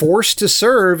was forced to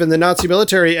serve in the Nazi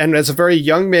military and as a very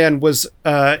young man was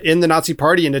in the Nazi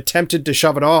party and attempted to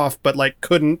shove it off, but like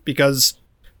couldn't because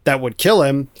that would kill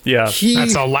him. Yeah,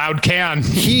 that's a loud can.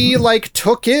 He like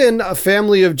took in a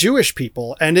family of Jewish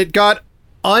people and it got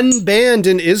unbanned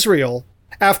in Israel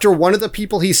after one of the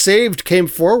people he saved came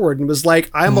forward and was like,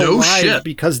 I'm alive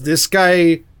because this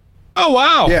guy... Oh,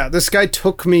 wow. Yeah, this guy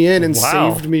took me in and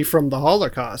saved me from the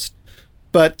Holocaust.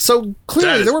 But so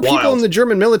clearly there were people in the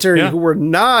German military who were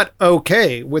not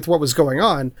okay with what was going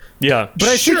on. Yeah. But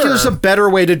I think there's a better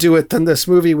way to do it than this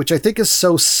movie, which I think is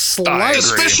so slight.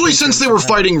 Especially since they were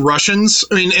fighting Russians.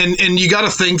 I mean, and you got to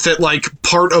think that like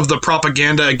part of the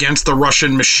propaganda against the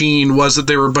Russian machine was that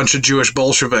they were a bunch of Jewish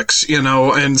Bolsheviks, you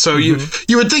know, and so you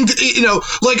would think that, you know,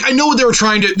 like I know they were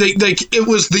trying to it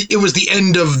was the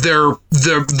end of their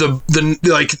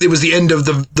it was the end of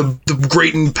the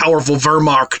great and powerful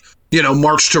Wehrmacht, you know,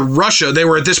 march to Russia. They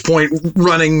were at this point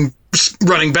running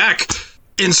back.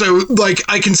 And so, like,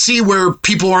 I can see where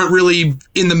people aren't really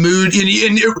in the mood. And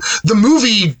the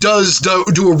movie does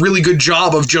do a really good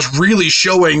job of just really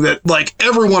showing that, like,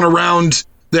 everyone around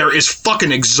there is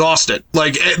fucking exhausted.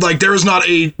 Like there is not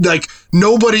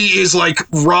nobody is, like,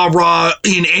 rah-rah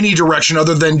in any direction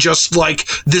other than just, like,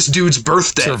 this dude's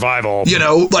birthday. Survival. You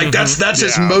know, like, that's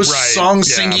as most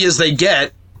song-singy as they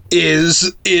get.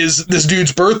 Is this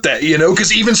dude's birthday, you know?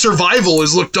 Because even survival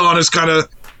is looked on as kind of,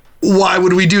 why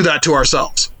would we do that to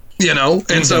ourselves, you know?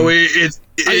 And so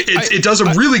it does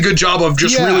a really good job of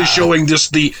just really showing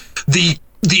just the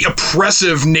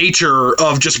oppressive nature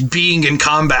of just being in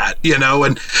combat, you know,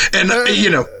 and you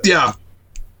know, yeah.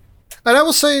 And I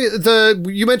will say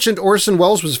you mentioned Orson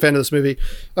Welles was a fan of this movie.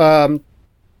 I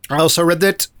also read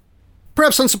that,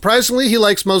 perhaps unsurprisingly, he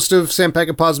likes most of Sam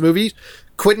Peckinpah's movies.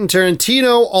 Quentin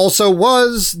Tarantino also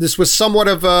was. This was somewhat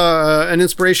of an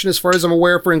inspiration, as far as I'm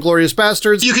aware, for Inglourious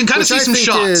Basterds. You can kind of see some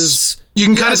shots. You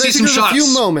can kind of see some shots. A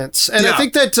few moments, and I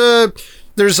think that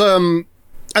there's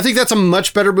I think that's a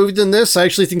much better movie than this. I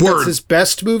actually think that's his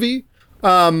best movie.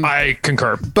 I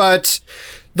concur. But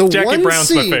the Jackie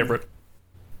Brown's my favorite.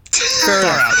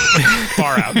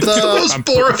 Far out. The most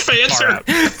Boris answer.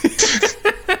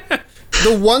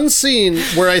 The one scene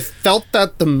where I felt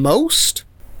that the most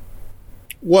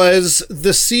was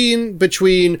the scene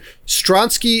between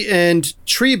Stronsky and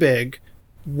Triebig,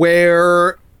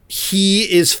 where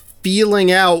he is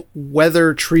feeling out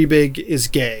whether Triebig is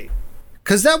gay.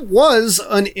 Because that was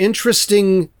an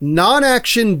interesting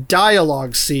non-action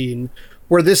dialogue scene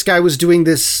where this guy was doing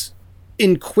this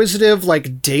inquisitive,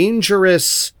 like,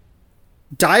 dangerous,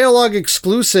 dialogue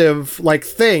exclusive, like,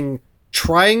 thing,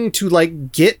 trying to,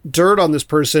 like, get dirt on this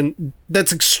person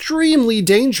that's extremely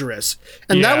dangerous.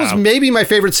 And that was maybe my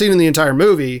favorite scene in the entire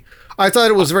movie. I thought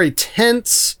it was very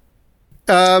tense.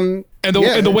 And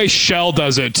the way Shell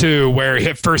does it too, where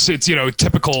at first it's, you know,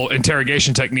 typical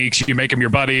interrogation techniques. You make him your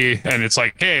buddy and it's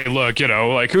like, hey, look, you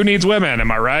know, like, who needs women?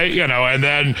 Am I right? You know, and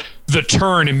then the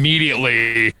turn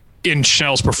immediately in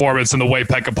Shell's performance and the way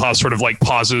Peckinpah sort of, like,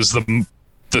 pauses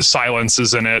the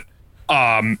silences in it.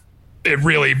 It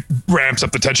really ramps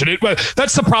up the tension.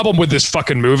 That's the problem with this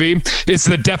fucking movie. It's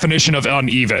the definition of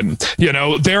uneven. You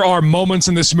know, there are moments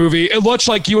in this movie, much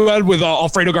like you had with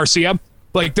Alfredo Garcia.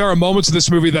 Like, there are moments in this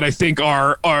movie that I think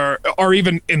are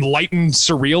even enlightened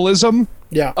surrealism.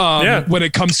 When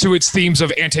it comes to its themes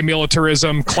of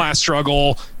anti-militarism, class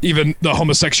struggle, even the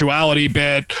homosexuality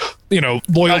bit, you know,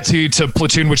 loyalty to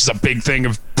Platoon, which is a big thing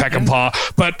of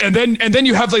Peckinpah. But and then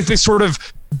you have, like, this sort of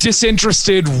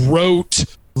disinterested, rote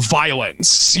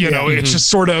violence, you know, it's just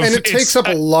sort of, and it takes up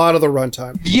a lot of the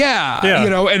runtime. You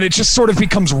know, and it just sort of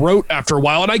becomes rote after a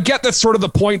while. And I get that's sort of the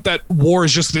point, that war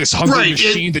is just this hungry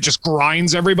machine that just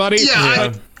grinds everybody.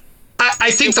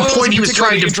 I think the point he was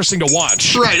trying to, interesting to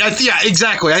watch. Right.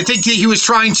 Exactly. I think he was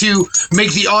trying to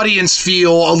make the audience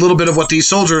feel a little bit of what these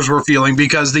soldiers were feeling,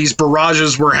 because these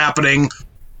barrages were happening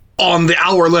on the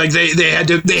hour. Like they had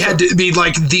to be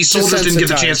like, these soldiers didn't get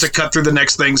the chance to cut through the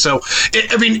next thing. So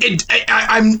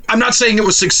I'm not saying it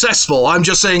was successful. I'm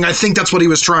just saying I think that's what he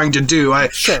was trying to do. And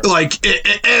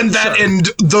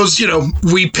those, you know,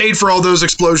 we paid for all those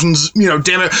explosions. You know,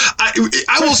 damn it.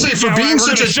 I will say, for being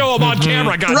such a show them on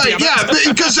camera, right? Yeah,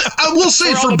 because I will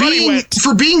say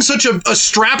for being such a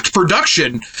strapped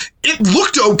production, it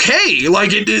looked okay.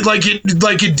 Like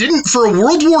it didn't, for a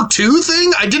World War II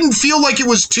thing. I didn't feel like it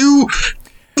was too,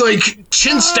 like,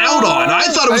 chinsed out on. I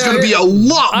thought it was going to be a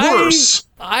lot worse.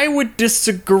 I would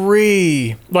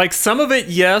disagree. Like, some of it,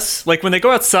 yes. Like, when they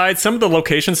go outside, some of the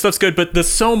location stuff's good, but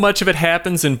so much of it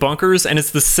happens in bunkers, and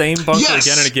it's the same bunker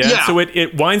again and again. Yeah. So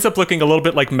it winds up looking a little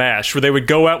bit like MASH, where they would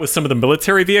go out with some of the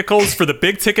military vehicles for the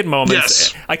big ticket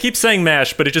moments. I keep saying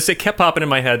MASH, but it kept popping in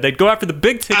my head. They'd go out for the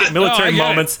big ticket military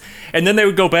moments, and then they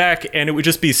would go back, and it would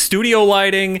just be studio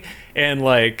lighting and,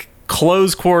 like,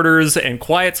 close quarters and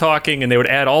quiet talking, and they would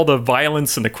add all the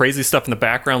violence and the crazy stuff in the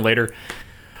background later.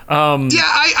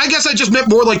 I guess I just meant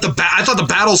more like I thought the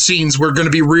battle scenes were going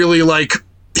to be really like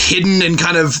hidden and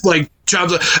kind of like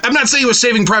jobs. I'm not saying it was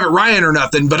Saving Private Ryan or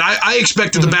nothing, but I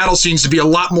expected the battle scenes to be a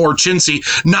lot more chintzy,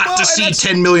 not to see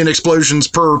 10 million explosions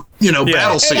per,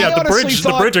 battle scene. Yeah,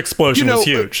 the bridge explosion was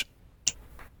huge.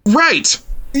 Right.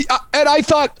 And I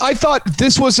thought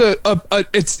this was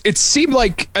it seemed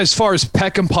like, as far as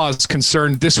Peckinpah's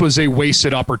concerned, this was a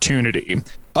wasted opportunity.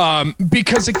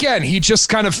 Because again, he just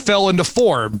kind of fell into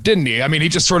form, didn't he? I mean, he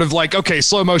just sort of like, okay,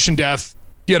 slow motion death,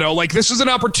 like this was an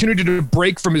opportunity to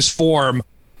break from his form,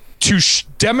 to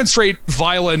demonstrate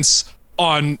violence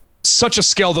on such a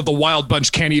scale that the Wild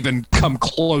Bunch can't even come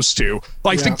close to.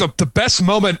 I think the best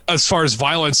moment as far as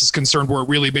violence is concerned, where it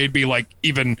really made me like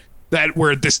even that,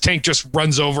 where this tank just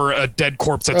runs over a dead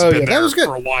corpse that's been there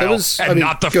for a while,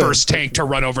 not the first tank to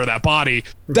run over that body.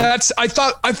 I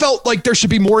felt like there should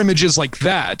be more images like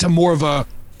that, to more of a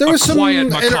quiet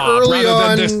macabre,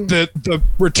 rather than the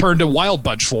return to Wild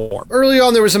Bunch form. Early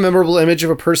on, there was a memorable image of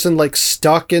a person like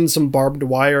stuck in some barbed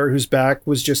wire whose back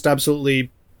was just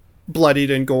absolutely bloodied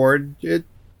and gored,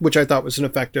 which I thought was an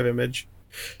effective image.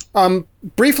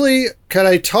 Briefly, can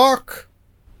I talk?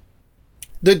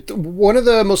 One of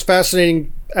the most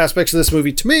fascinating aspects of this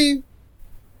movie to me,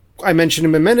 I mentioned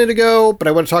him a minute ago, but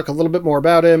I want to talk a little bit more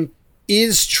about him,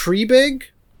 is Treebig.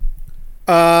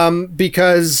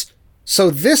 Because,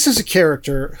 so this is a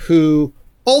character who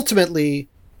ultimately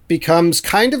becomes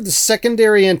kind of the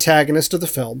secondary antagonist of the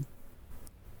film.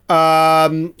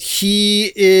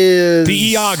 He is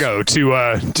the Iago to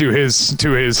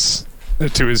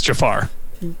his Jafar.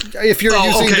 If you're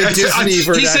using the Disney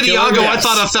version, he said Iago. Yes. I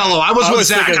thought Othello. I was with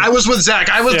Zach.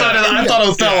 I thought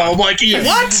Othello. Yeah. I'm like,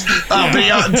 what?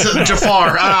 But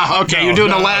Jafar. Okay, you're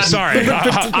doing Aladdin. Sorry,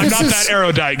 I'm not that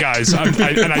erudite, guys. I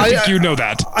think you know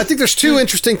that. I think there's two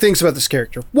interesting things about this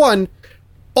character. One,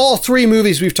 all three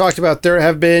movies we've talked about, there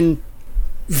have been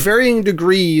varying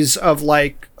degrees of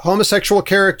like homosexual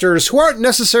characters who aren't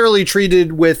necessarily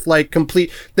treated with like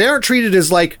they aren't treated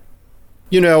as like,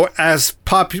 as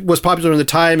was popular in the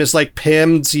time as like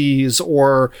pansies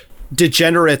or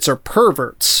degenerates or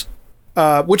perverts,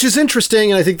 which is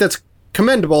interesting, and I think that's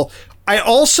commendable. I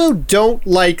also don't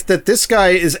like that this guy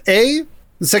is A,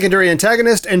 the secondary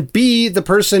antagonist, and B, the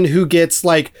person who gets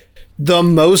like the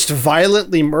most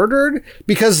violently murdered,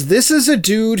 because this is a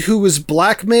dude who was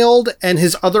blackmailed and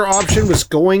his other option was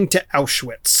going to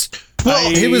Auschwitz.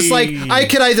 Well, he was like, I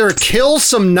could either kill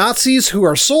some Nazis who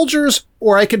are soldiers,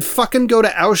 or I could fucking go to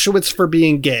Auschwitz for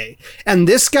being gay. And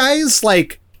this guy's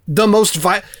like the most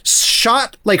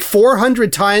shot like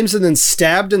 400 times and then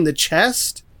stabbed in the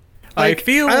chest. Like,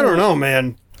 I don't know,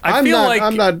 man. I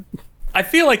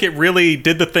feel like it really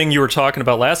did the thing you were talking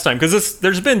about last time, because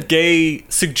there's been gay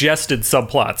suggested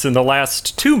subplots in the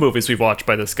last two movies we've watched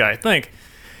by this guy, I think.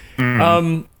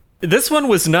 This one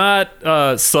was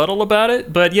not subtle about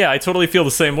it, but yeah, I totally feel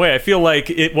the same way. I feel like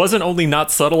it wasn't only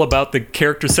not subtle about the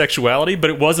character's sexuality,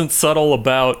 but it wasn't subtle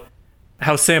about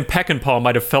how Sam Peckinpah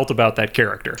might have felt about that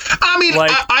character. I mean,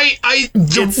 like, I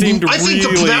think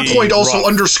that point also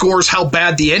underscores how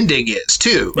bad the ending is,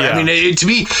 too. Yeah. I mean, to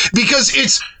me, because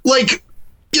it's like,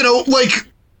 like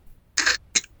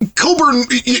Coburn,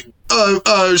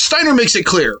 Steiner makes it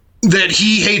clear that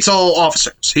he hates all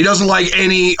officers. He doesn't like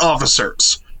any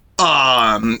officers.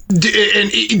 And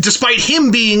despite him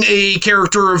being a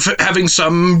character of having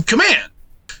some command.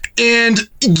 And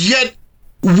yet,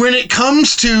 when it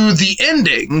comes to the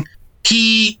ending,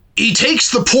 he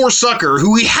takes the poor sucker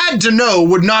who he had to know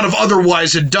would not have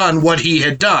otherwise had done what he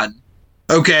had done,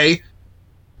 okay,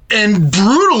 and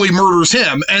brutally murders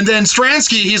him. And then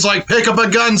Stransky, he's like, pick up a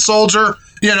gun, soldier,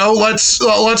 let's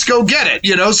go get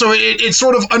it, so it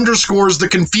sort of underscores the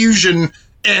confusion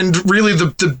and really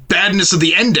the badness of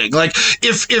the ending. Like,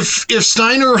 if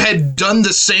Steiner had done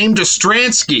the same to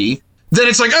Stransky, then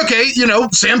it's like, okay,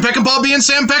 Sam Peckinpah being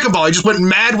Sam Peckinpah, he just went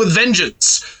mad with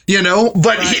vengeance,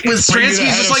 but with Stransky,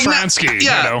 he's just like,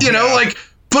 like,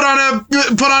 put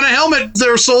on a helmet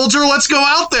there, soldier, let's go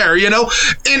out there, and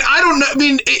I don't know, I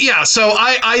mean, yeah, so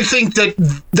I think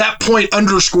that point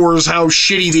underscores how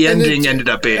shitty the ending ended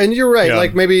up being. And you're right,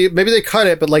 like, maybe they cut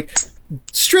it, but like,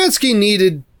 Stransky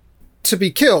needed to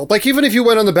be killed. Like, even if you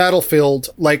went on the battlefield,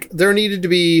 like, there needed to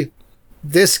be,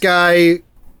 this guy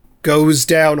goes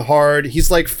down hard. He's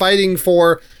like fighting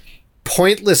for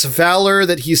pointless valor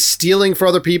that he's stealing for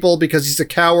other people because he's a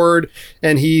coward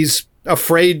and he's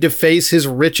afraid to face his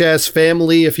rich ass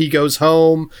family if he goes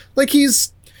home. Like,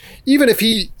 even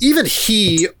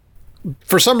he,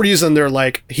 for some reason, they're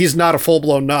like, he's not a full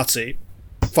blown Nazi.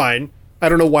 Fine. I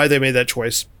don't know why they made that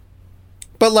choice.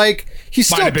 but like he's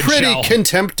still pretty Shell.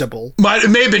 contemptible. It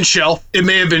may have been Shell. It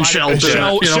may have been Shell.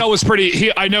 Shell was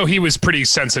pretty. I know he was pretty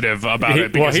sensitive about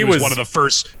it because he was one of the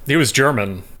first. He was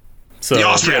German, so the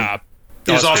Austrian. Yeah.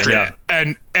 He was Austrian.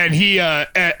 Yeah. And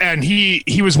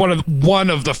he was one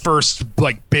of the first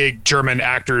like big German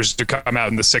actors to come out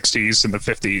in the 60s and the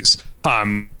 50s.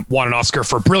 Won an Oscar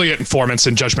for brilliant performance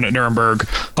in Judgment at Nuremberg.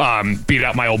 Beat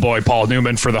out my old boy Paul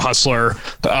Newman for The Hustler.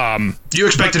 You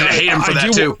expected to hate him for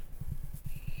that too.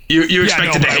 You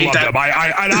expected to hate that.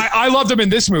 I loved him in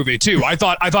this movie too. I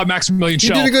thought Maximilian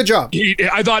Schell did a good job.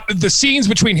 I thought the scenes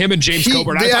between him and James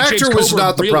Coburn. The actor was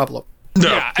not the problem.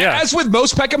 No. Yeah. As with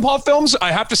most Peckinpah films,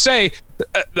 I have to say,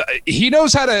 he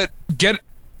knows how to get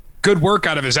good work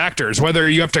out of his actors, whether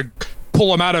you have to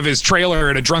pull him out of his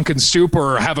trailer in a drunken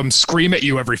stupor or have him scream at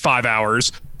you every 5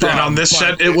 hours. And on this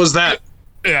set, it was that.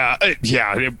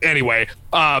 Yeah. Anyway,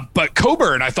 but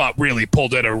Coburn, I thought, really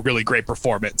pulled in a really great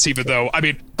performance, even though, I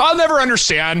mean, I'll never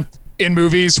understand in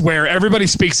movies where everybody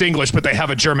speaks English, but they have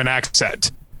a German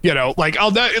accent. You know, like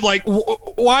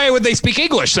why would they speak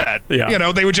English then? Yeah. You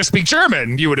know, they would just speak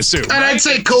German. You would assume. And I'd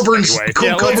say Coburn's. Anyway.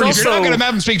 If you're not going to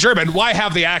have him speak German, why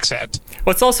have the accent?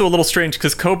 Well, it's also a little strange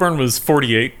because Coburn was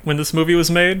 48 when this movie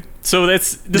was made, so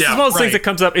this is one of those things that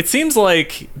comes up. It seems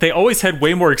like they always had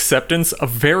way more acceptance of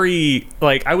very,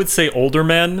 like, I would say, older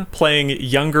men playing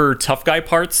younger tough guy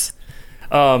parts.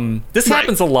 This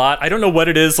happens a lot. I don't know what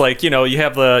it is. Like, you know, you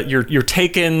have your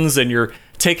Takens and your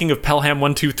taking of Pelham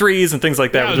 1-2-3s and things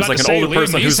like that. Where there's like an older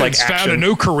person who's like action. Found a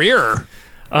new career.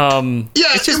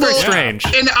 It's just very strange.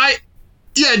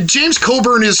 And James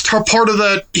Coburn is part of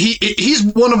the. He's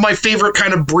one of my favorite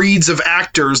kind of breeds of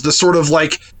actors. The sort of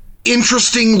like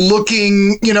interesting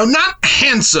looking, you know, not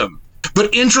handsome,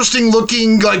 but interesting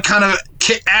looking, like kind of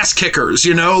ass kickers,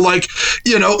 you know, like,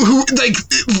 you know, who like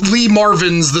Lee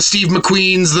Marvins, the Steve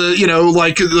McQueens, the, you know,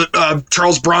 like the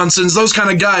Charles Bronsons, those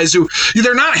kind of guys who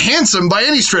they're not handsome by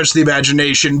any stretch of the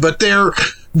imagination, but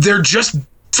they're just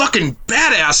fucking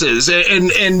badasses.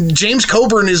 And James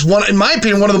Coburn is one, in my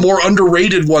opinion, one of the more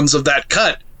underrated ones of that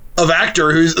cut of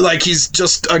actor, who's like, he's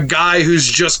just a guy who's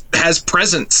just has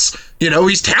presence. You know,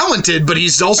 he's talented, but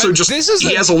he's also just,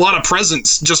 he has a lot of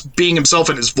presence just being himself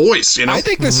in his voice, you know? I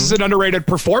think this is an underrated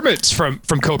performance from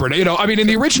Coburn. You know, I mean, in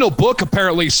the original book,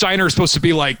 apparently Steiner is supposed to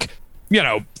be like, you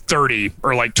know, 30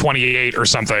 or like 28 or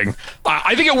something.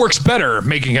 I think it works better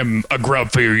making him a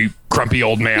grumpy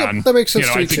old man. Yeah, that makes sense.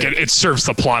 You know, I think it serves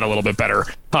the plot a little bit better.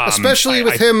 Especially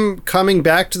with him coming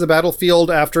back to the battlefield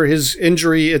after his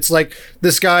injury. It's like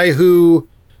this guy who,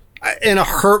 in a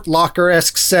Hurt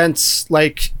Locker-esque sense,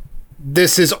 like,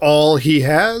 this is all he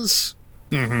has.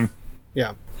 Mm-hmm.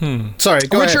 Yeah. Sorry,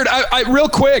 go Richard, ahead. real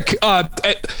quick,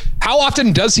 how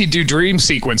often does he do dream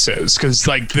sequences? Because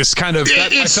like this kind of... do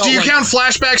you count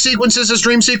flashback sequences as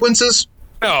dream sequences?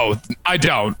 No, I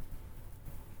don't.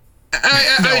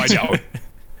 I don't.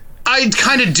 I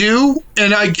kind of do,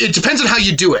 and it depends on how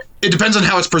you do it. It depends on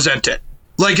how it's presented.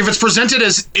 Like, if it's presented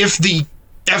as if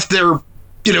they're,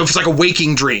 you know, if it's like a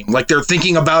waking dream, like they're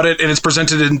thinking about it, and it's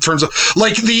presented in terms of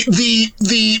like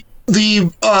the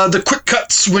quick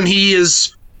cuts when he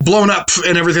is blown up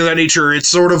and everything of that nature. It's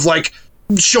sort of like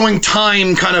showing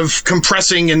time kind of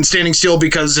compressing and standing still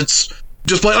because it's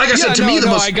just like I said, to me,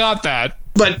 I got that.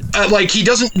 But like he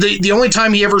doesn't. The only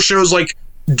time he ever shows like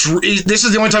this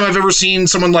is the only time I've ever seen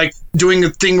someone like doing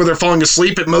a thing where they're falling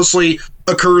asleep. It mostly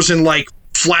occurs in like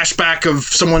flashback of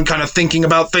someone kind of thinking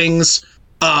about things.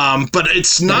 But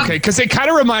it's not okay because it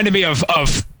kind of reminded me of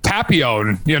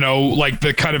Papillon, you know, like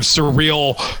the kind of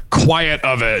surreal quiet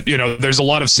of it. You know, there's a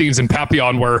lot of scenes in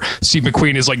Papillon where Steve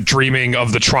McQueen is like dreaming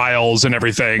of the trials and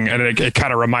everything, and it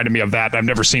kind of reminded me of that. I've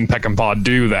never seen Peckinpah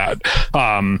do that.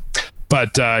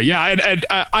 But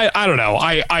I don't know.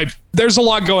 I there's a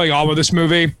lot going on with this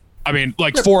movie. I mean,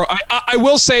 like I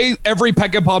will say every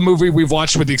Peckinpah movie we've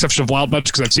watched, with the exception of Wild Bunch,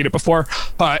 because I've seen it before,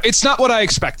 it's not what I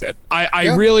expected.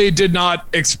 I really did not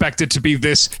expect it to be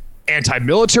this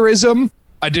anti-militarism.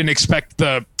 I didn't expect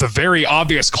the very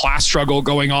obvious class struggle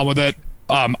going on with it.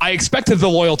 I expected the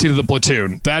loyalty to the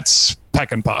platoon. That's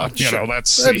Peckinpah. You know,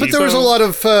 that's. But there was a lot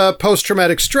of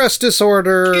post-traumatic stress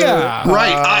disorder. Yeah,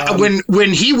 right.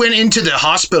 When he went into the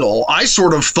hospital, I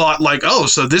sort of thought like, oh,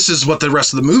 so this is what the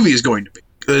rest of the movie is going to be.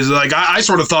 Like I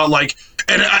sort of thought like,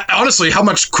 and honestly, how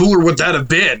much cooler would that have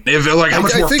been if like how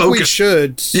much more focused? I think we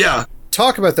should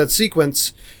talk about that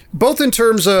sequence, both in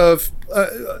terms of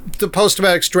the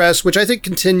post-traumatic stress, which I think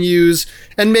continues,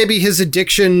 and maybe his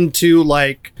addiction to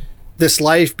like this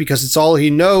life because it's all he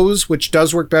knows, which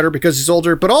does work better because he's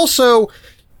older, but also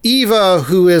Eva,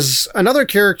 who is another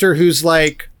character who's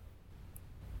like,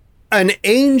 an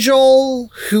angel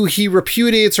who he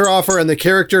repudiates her offer, and the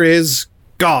character is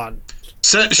gone.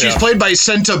 She's played by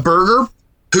Senta Berger,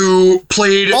 who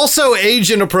played also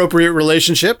age-inappropriate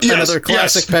relationship. Yes, another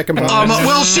classic Peckinpah.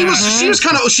 Well, she was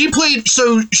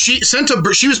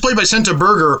played by Senta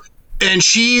Berger, and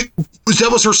that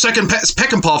was her second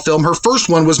Peckinpah film. Her first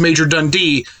one was Major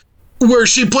Dundee, where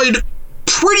she played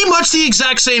pretty much the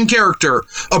exact same character.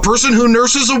 A person who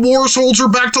nurses a war soldier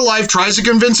back to life, tries to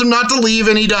convince him not to leave,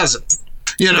 and he doesn't.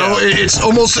 It's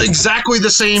almost exactly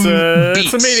the same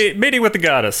beats. It's a meeting with the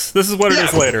goddess. This is what it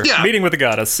is later. Yeah. Meeting with the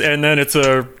goddess. And then it's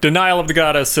a denial of the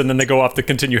goddess, and then they go off to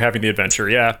continue having the adventure.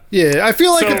 Yeah. Yeah, I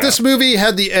feel like if this movie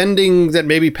had the ending that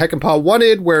maybe Peckinpah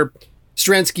wanted, where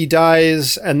Stransky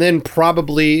dies, and then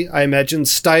probably, I imagine,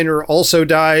 Steiner also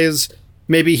dies,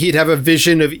 maybe he'd have a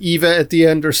vision of Eva at the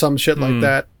end or some shit like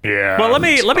that. Yeah. Well, let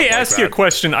me ask you a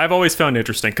question I've always found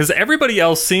interesting, because everybody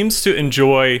else seems to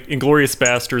enjoy Inglourious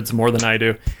Bastards more than I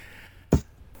do.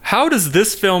 How does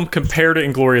this film compare to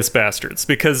Inglourious Bastards?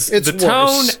 Because the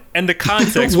tone and the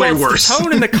context... Way worse. The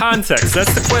tone and the context,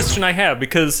 that's the question I have,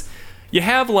 because you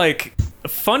have, like,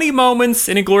 funny moments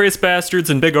in Inglourious Bastards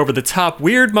and big over-the-top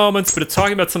weird moments, but it's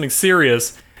talking about something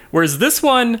serious, whereas this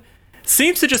one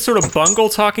seems to just sort of bungle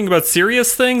talking about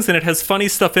serious things, and it has funny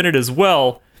stuff in it as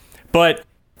well. But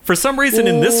for some reason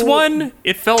in this one,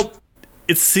 it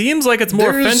seems like it's more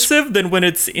offensive than when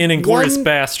it's in Inglourious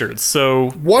Bastards.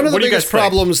 So one of the biggest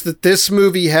problems that this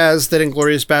movie has that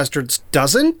Inglourious Bastards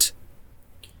doesn't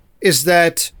is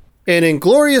that in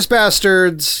Inglourious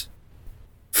Bastards,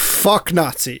 fuck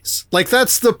Nazis. Like,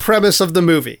 that's the premise of the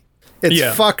movie.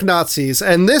 It's fuck Nazis.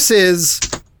 And this is,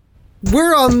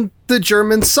 we're on the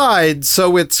German side,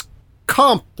 so it's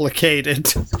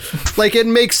complicated. Like, it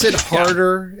makes it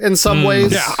harder in some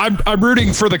ways. Yeah, I'm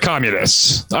rooting for the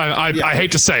communists. I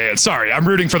hate to say it. Sorry, I'm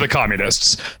rooting for the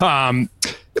communists. But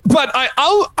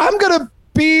I'm gonna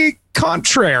be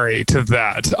contrary to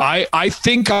that. I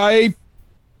think I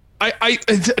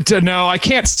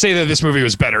can't say that this movie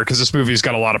was better, because this movie's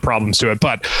got a lot of problems to it.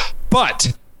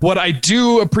 But what I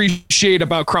do appreciate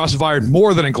about Crossfire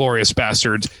more than Inglourious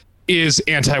Bastards is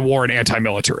anti-war and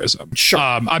anti-militarism. Sure.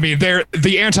 I mean,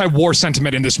 the anti-war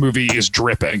sentiment in this movie is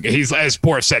dripping. He's, as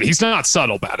Boris said, he's not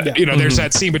subtle about it. Yeah. There's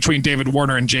that scene between David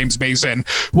Warner and James Mason.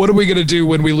 What are we going to do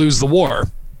when we lose the war?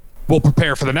 We'll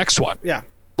prepare for the next one. Yeah.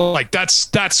 Like,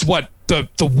 that's what the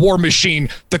war machine,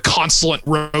 the consulate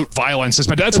wrote violence is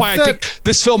meant. That's why I think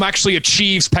this film actually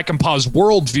achieves Peckinpah's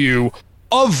worldview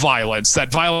of violence,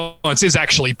 that violence is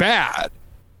actually bad.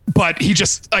 But he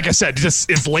just, like I said,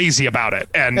 just is lazy about it,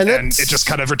 and it just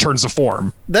kind of returns to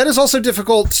form. That is also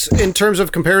difficult in terms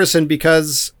of comparison,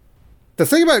 because the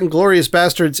thing about Inglourious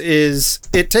Bastards is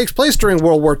it takes place during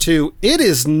World War II. It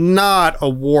is not a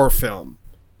war film.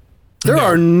 There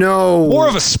are no... More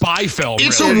of a spy film.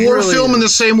 It's a war film in the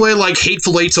same way like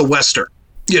Hateful Eight's a Western.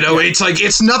 It's like,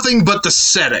 it's nothing but the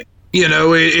setting. There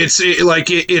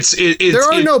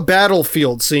are no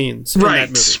battlefield scenes in that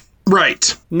movie.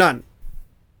 Right. None.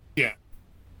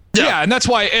 Yeah, and that's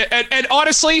why, and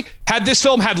honestly, had this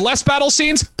film had less battle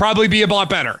scenes, probably be a lot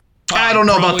better. I don't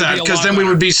know about that, because then we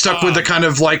would be stuck with the kind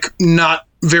of, like, not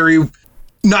very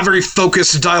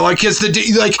focused dialogue.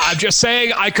 I'm just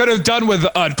saying, I could have done with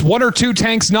one or two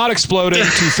tanks not exploding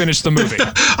to finish the movie.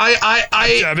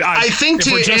 I think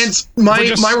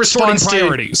my response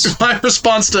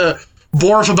to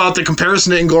Borf about the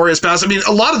comparison to Inglourious Bastards, I mean,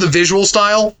 a lot of the visual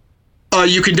style,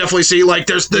 you can definitely see,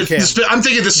 like, I'm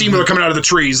thinking the scene where they're coming out of the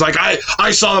trees. Like,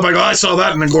 I saw them, I saw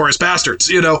that in Inglourious Bastards,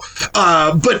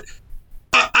 but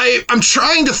I'm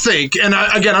trying to think, and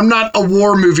I'm not a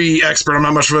war movie expert. I'm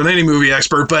not much of any movie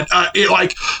expert, but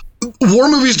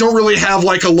war movies don't really have,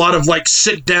 like, a lot of, like,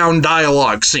 sit-down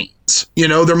dialogue scenes.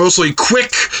 They're mostly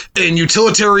quick and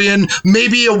utilitarian,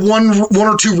 maybe a one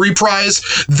or two reprise.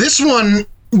 This one,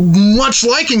 much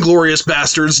like Inglourious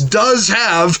Bastards, does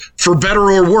have, for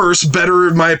better or worse, better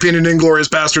in my opinion, Inglourious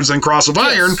Bastards than Cross of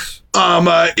Iron,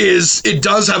 it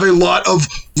does have a lot of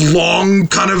long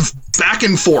kind of back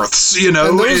and forths, And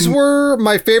those were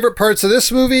my favorite parts of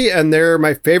this movie, and they're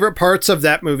my favorite parts of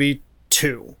that movie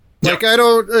too. Like, I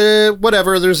don't,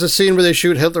 whatever, there's a scene where they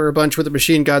shoot Hitler a bunch with a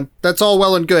machine gun. That's all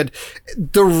well and good.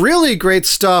 The really great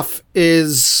stuff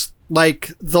is,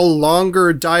 like, the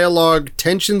longer dialogue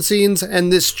tension scenes,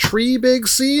 and this tree big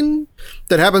scene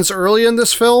that happens early in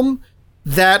this film,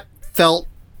 that felt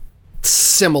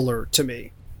similar to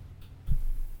me.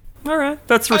 All right,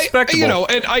 that's respectable.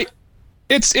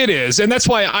 It is, and that's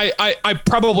why I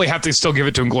probably have to still give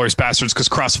it to Inglourious Basterds because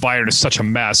Cross of Iron is such a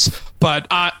mess. But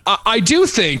I do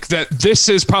think that this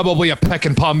is probably a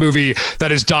Peckinpah movie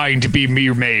that is dying to be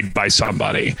remade by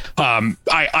somebody.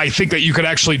 I think that you could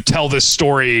actually tell this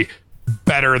story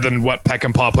better than what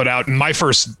Peckinpah put out. And my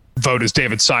first vote is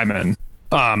David Simon.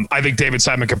 I think David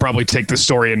Simon could probably take the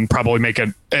story and probably make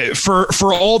it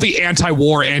for all the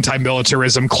anti-war,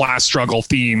 anti-militarism, class struggle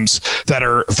themes that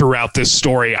are throughout this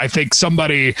story. I think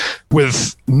somebody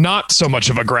with not so much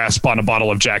of a grasp on a bottle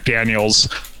of Jack Daniels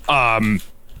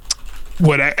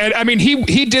would. And I mean,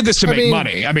 he did this to make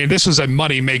money. I mean, this was a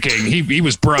money making. He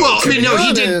was broke. Well, I mean, no,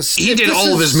 he did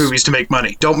all of his movies to make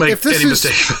money. Don't make any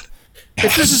mistake.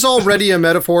 If this is already a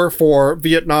metaphor for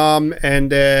Vietnam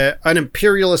and an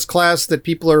imperialist class that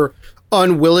people are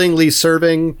unwillingly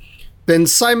serving, then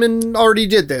Simon already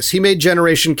did this. He made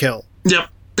Generation Kill. Yep.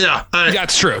 Yeah.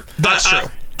 That's true. That's true.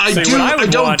 What I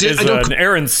would want is an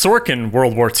Aaron Sorkin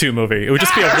World War II movie. It would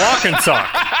just be a walk and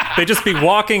talk. They'd just be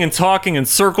walking and talking in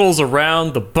circles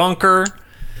around the bunker.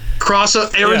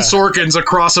 Aaron Sorkin's A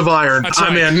Cross of Iron. That's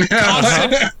I'm right. in.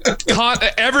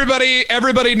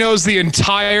 Everybody knows the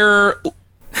entire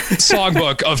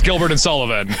songbook of Gilbert and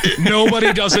Sullivan.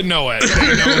 Nobody doesn't know it.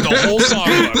 They know the whole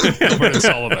songbook of Gilbert and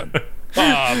Sullivan.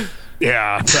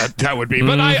 Yeah, that would be.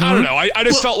 But I don't know. I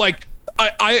just felt like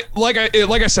like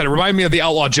I said, it reminded me of the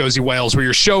Outlaw Josie Wales, where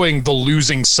you're showing the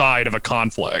losing side of a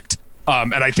conflict.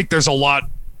 And I think there's a lot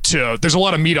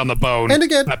of meat on the bone. And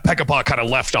again, that Peckinpah kind of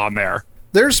left on there.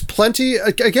 There's plenty,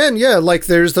 again, like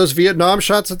there's those Vietnam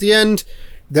shots at the end.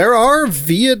 There are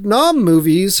Vietnam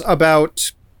movies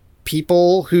about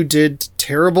people who did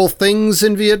terrible things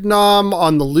in Vietnam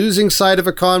on the losing side of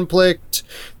a conflict,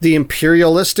 the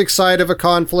imperialistic side of a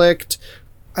conflict.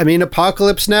 I mean,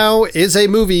 Apocalypse Now is a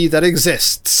movie that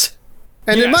exists.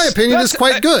 And in my opinion, is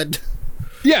quite good.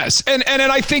 Yes, and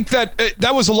I think that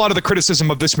that was a lot of the criticism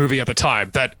of this movie at the time,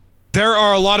 that there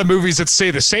are a lot of movies that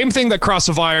say the same thing that Cross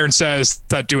of Iron says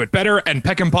that do it better, and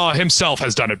Peckinpah himself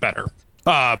has done it better.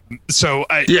 And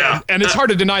it's hard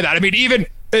to deny that. I mean, even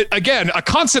again, a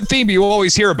constant theme you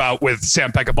always hear about with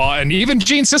Sam Peckinpah, and even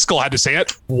Gene Siskel had to say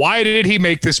it. Why did he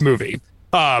make this movie?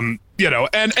 And again,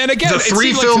 the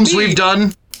three films we've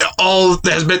done,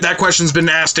 that question's been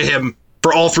asked to him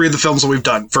for all three of the films that we've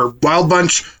done. For Wild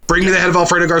Bunch, Bring Me the Head of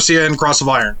Alfredo Garcia, and Cross of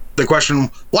Iron. The question: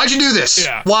 why'd you do this?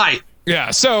 Yeah. Why?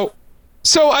 Yeah.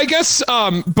 So I guess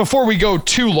before we go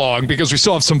too long, because we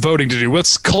still have some voting to do,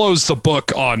 let's close the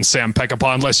book on Sam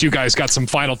Peckinpah, unless you guys got some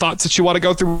final thoughts that you want to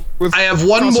go through with I have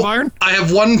one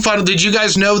final. Did you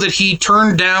guys know that he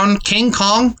turned down King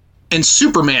Kong and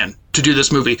Superman to do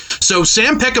this movie? So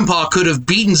Sam Peckinpah could have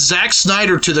beaten Zack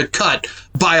Snyder to the cut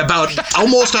by about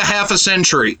almost a half a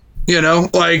century. Well,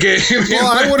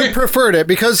 I would have preferred it,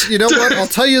 because you know what? I'll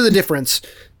tell you the difference.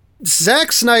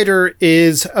 Zack Snyder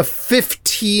is a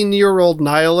 15-year-old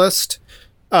nihilist.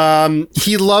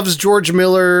 He loves George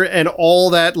Miller and all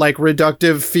that like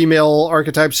reductive female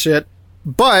archetype shit.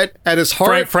 But at his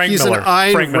heart, Frank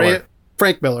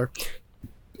Miller.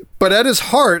 But at his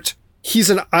heart, he's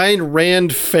an Ayn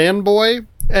Rand fanboy.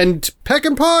 And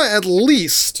Peckinpah, at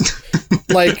least,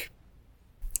 like,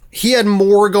 he had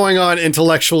more going on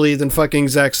intellectually than fucking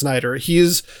Zack Snyder.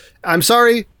 I'm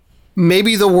sorry,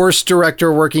 maybe the worst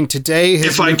director working today.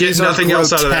 If I get nothing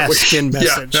else out of that,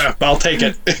 yeah, I'll take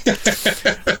it.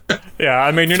 Yeah,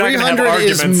 I mean, you're not going to have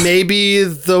arguments. 300 is maybe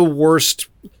the worst,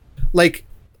 like,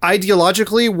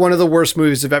 ideologically, one of the worst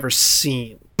movies I've ever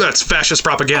seen. That's fascist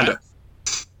propaganda.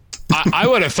 I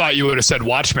would have thought you would have said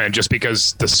Watchmen, just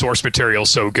because the source material is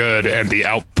so good and the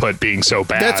output being so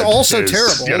bad. That's also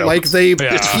terrible. Like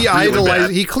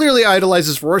he clearly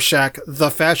idolizes Rorschach,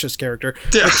 the fascist character.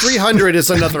 Yeah. But 300 is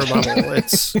another level.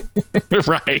 It's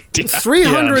right. Yeah.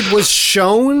 300 was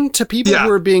shown to people who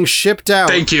were being shipped out.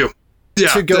 Thank you.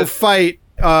 To go fight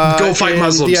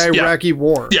Muslims. The Iraqi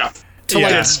war. Yeah.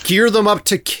 To gear them up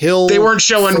to kill. They weren't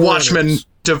showing Watchmen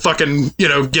to fucking,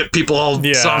 get people all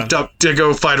zonked up to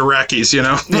go fight Iraqis,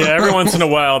 Yeah, every once in a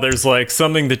while there's like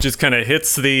something that just kind of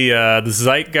hits the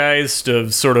zeitgeist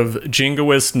of sort of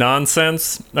jingoist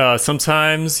nonsense.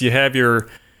 Sometimes you have your...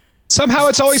 Somehow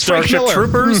it's always Starship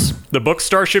Troopers, the book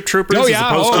Starship Troopers. Oh,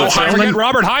 yeah. Let's not forget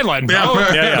Robert Heinlein.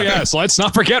 Yeah. Yes, let's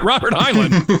not forget Robert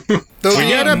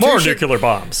Heinlein. More nuclear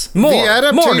bombs. The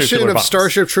adaptation of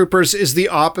Starship Troopers is the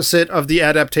opposite of the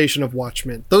adaptation of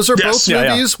Watchmen. Those are both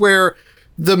movies where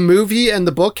the movie and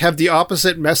the book have the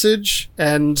opposite message,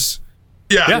 and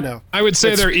I would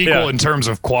say they're equal in terms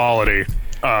of quality.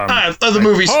 The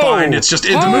movie's fine. It's just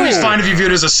the movie's fine if you view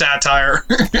it as a satire.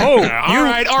 All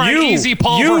right, easy,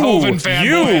 Paul Verhoeven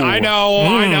fanboy.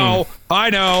 I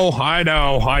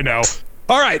know.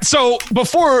 All right. So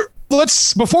before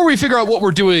we figure out what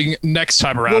we're doing next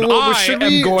time around, should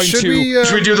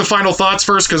we do the final thoughts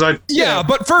first? Because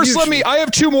but first I have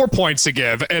 2 more points to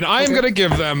give, and I am going to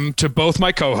give them to both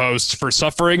my co-hosts for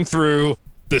suffering through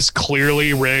this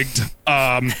clearly rigged theme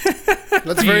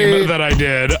that I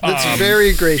did. That's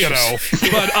very gracious.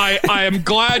 But I am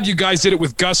glad you guys did it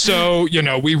with gusto.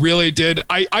 We really did.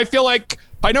 I feel like,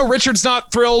 I know Richard's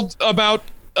not thrilled about,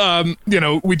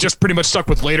 we just pretty much stuck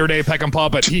with later day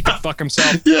Peckinpah, but he can fuck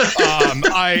himself.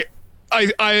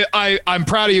 I'm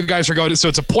proud of you guys for going, so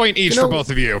it's a point each for both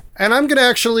of you. And I'm going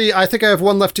to I think I have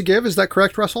one left to give. Is that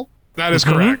correct, Russell? That is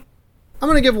correct. I'm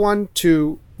going to give one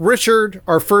to Richard,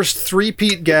 our first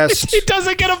three-peat guest. He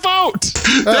doesn't get a vote.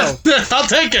 Oh. I'll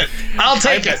take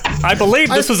it. I believe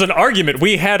this was an argument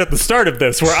we had at the start of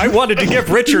this, where I wanted to give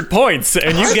Richard points,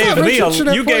 and you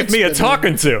gave me a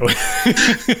talking to.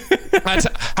 That's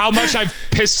how much I've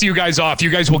pissed you guys off.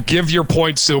 You guys will give your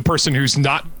points to a person who's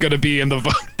not going to be in the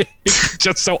vote,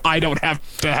 just so I don't have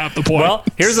to have the point. Well,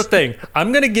 here's the thing.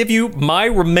 I'm going to give you my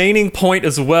remaining point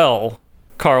as well,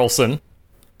 Carlson,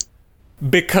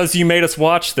 because you made us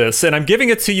watch this, and I'm giving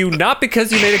it to you not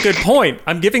because you made a good point.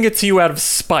 I'm giving it to you out of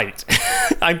spite.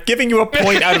 I'm giving you a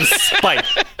point out of spite.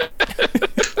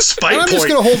 Spite point. I'm just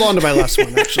going to hold on to my last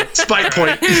one, actually. Spite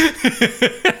point.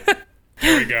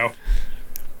 There we go.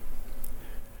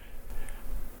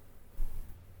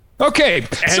 Okay,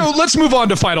 so let's move on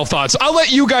to final thoughts. I'll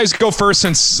let you guys go first,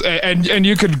 and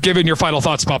you could give in your final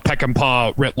thoughts about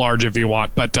Peckinpah writ large if you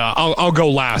want, but I'll go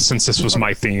last since this was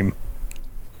my theme.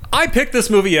 I picked this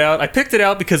movie out. I picked it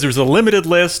out because there's a limited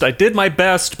list. I did my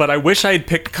best, but I wish I had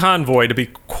picked Convoy, to be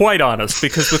quite honest,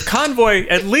 because with Convoy,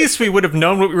 at least we would have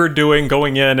known what we were doing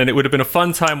going in, and it would have been a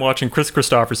fun time watching Chris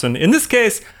Christopherson. In this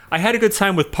case, I had a good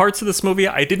time with parts of this movie.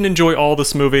 I didn't enjoy all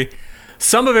this movie.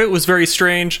 Some of it was very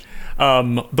strange.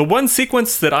 The one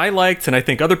sequence that I liked, and I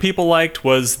think other people liked,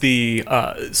 was the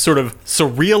sort of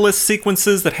surrealist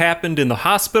sequences that happened in the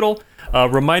hospital.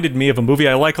 Reminded me of a movie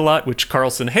I like a lot, which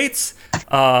Carlson hates,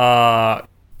 Carnival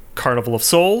of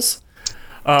Souls.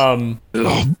 The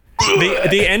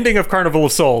ending of Carnival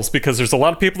of Souls, because there's a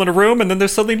lot of people in a room and then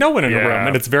there's suddenly no one in a room,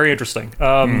 and it's very interesting.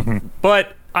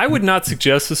 But I would not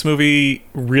suggest this movie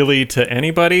really to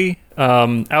anybody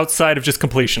outside of just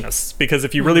completionists, because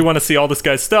if you really want to see all this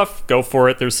guy's stuff, go for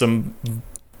it. There's some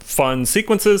fun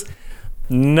sequences.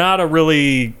 Not a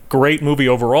really great movie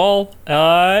overall,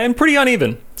 and pretty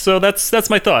uneven. So that's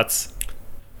my thoughts.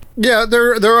 Yeah,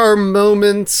 there are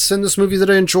moments in this movie that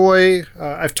I enjoy.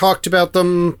 I've talked about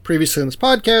them previously in this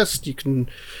podcast. You can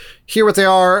hear what they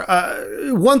are.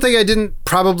 One thing I didn't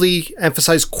probably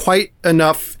emphasize quite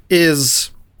enough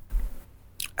is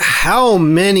how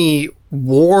many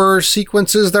war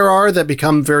sequences there are that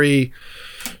become very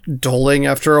dulling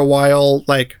after a while.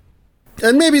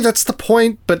 And maybe that's the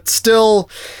point, but still,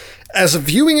 as a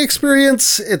viewing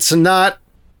experience, it's not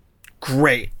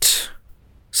great.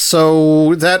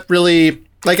 So that really,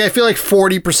 I feel like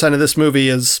 40% of this movie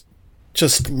is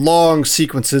just long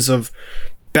sequences of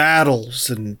battles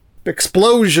and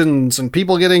explosions and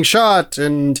people getting shot.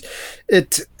 And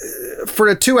it, for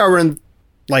a 2-hour and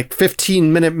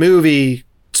 15-minute movie,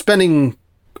 spending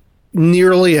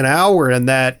nearly an hour in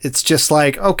that, it's just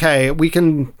okay, we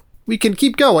can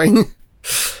keep going.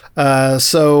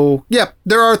 So yeah,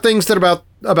 there are things about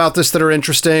this that are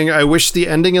interesting. I wish the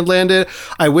ending had landed.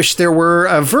 I wish there were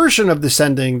a version of this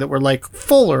ending that were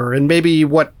fuller and maybe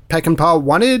what Peckinpah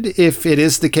wanted, if it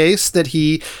is the case that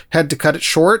he had to cut it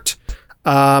short,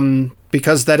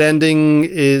 because that ending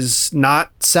is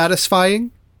not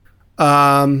satisfying.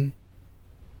 But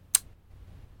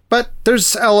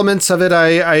there's elements of it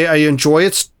I enjoy.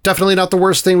 It's definitely not the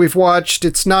worst thing we've watched.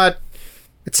 It's not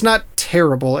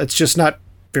terrible. It's just not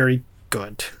very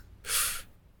good.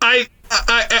 I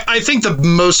think the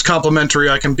most complimentary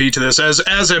I can be to this,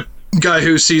 as a guy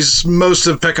who sees most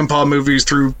of Peckinpah movies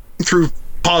through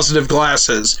positive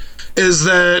glasses, is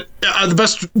that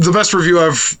the best review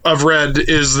I've read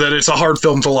is that it's a hard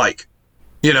film to like.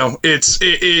 It's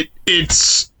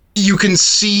you can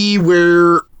see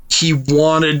where he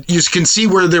wanted. You can see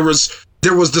where there was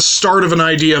the start of an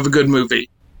idea of a good movie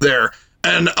there.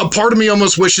 And a part of me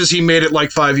almost wishes he made it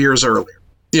 5 years earlier.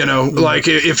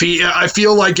 I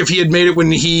feel like if he had made it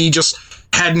when he just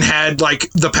hadn't had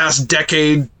the past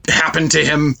decade happen to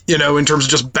him, in terms of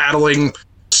just battling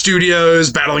studios,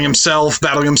 battling himself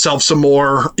some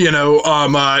more,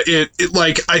 I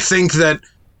think that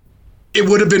it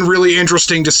would have been really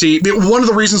interesting to see. One of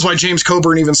the reasons why James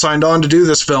Coburn even signed on to do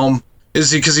this film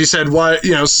is because he said, "Why,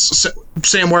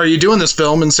 Sam, why are you doing this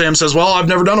film?" And Sam says, "Well, I've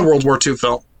never done a World War II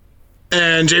film."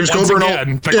 And James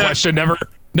Coburn, question never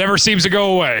Never seems to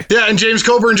go away. Yeah, and James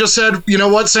Coburn just said, you know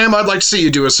what, Sam, I'd like to see you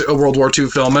do a World War II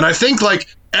film. And I think, like,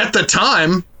 at the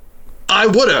time, I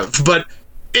would have. But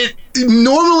it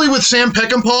normally with Sam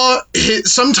Peckinpah,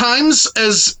 sometimes,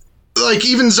 as like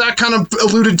even Zach kind of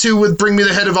alluded to with Bring Me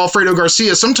the Head of Alfredo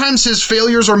Garcia, sometimes his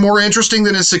failures are more interesting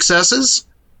than his successes.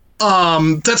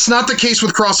 That's not the case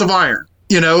with Cross of Iron.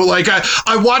 You know, like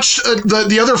I watched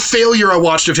the other failure I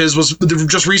watched of his was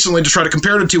just recently to try to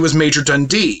compare it to was Major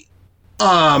Dundee.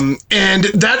 And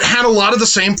that had a lot of the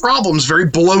same problems, very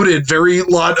bloated, very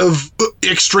lot of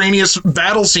extraneous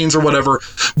battle scenes or whatever.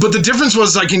 But the difference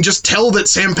was I can just tell that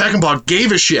Sam Peckinpah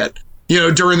gave a shit, you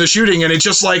know, during the shooting. And it's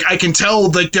just like, I can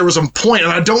tell like there was a point,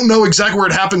 and I don't know exactly where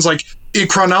it happens, like in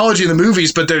chronology in the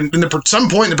movies, but then some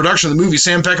point in the production of the movie,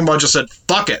 Sam Peckinpah just said,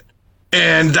 fuck it.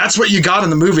 And that's what you got in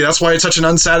the movie. That's why it's such an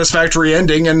unsatisfactory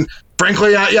ending. And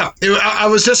frankly, I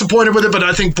was disappointed with it, but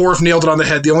I think Borf nailed it on the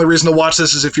head. The only reason to watch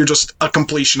this is if you're just a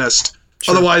completionist.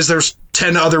 Sure. Otherwise, there's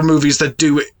 10 other movies that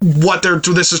do what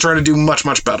this is trying to do much,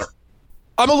 much better.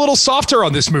 I'm a little softer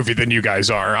on this movie than you guys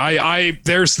are.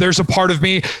 There's a part of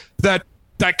me that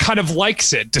kind of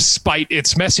likes it despite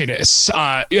its messiness.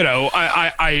 You know,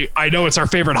 I know it's our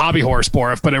favorite hobby horse,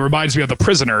 Borf, but it reminds me of The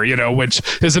Prisoner, you know, which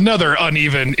is another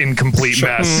uneven, incomplete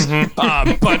mess.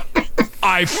 But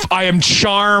I am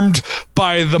charmed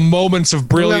by the moments of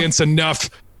brilliance enough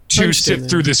to sit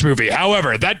through this movie.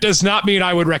 However, that does not mean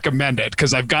I would recommend it,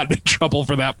 because I've gotten in trouble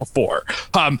for that before.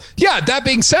 That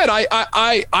being said,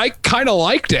 I kind of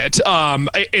liked it.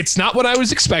 It's not what I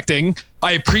was expecting.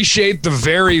 I appreciate the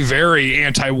very, very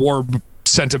anti-war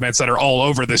sentiments that are all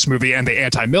over this movie and the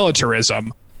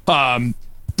anti-militarism.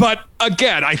 But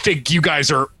again, I think you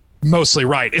guys are mostly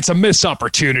right. It's a missed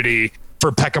opportunity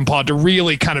for Peckinpah to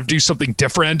really kind of do something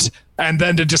different, and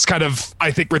then to just kind of, I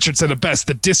think Richard said it best,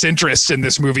 the disinterest in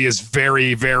this movie is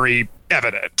very, very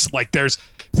evident. Like there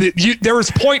was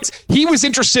points, he was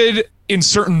interested in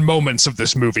certain moments of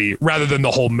this movie rather than the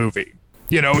whole movie.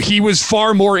 You know, he was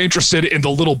far more interested in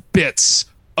the little bits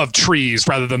of trees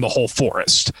rather than the whole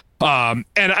forest. And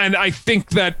I think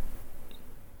that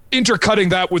intercutting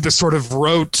that with the sort of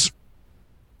rote,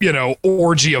 you know,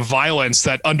 orgy of violence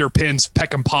that underpins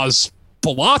Peckinpah's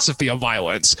philosophy of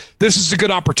violence, this is a good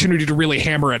opportunity to really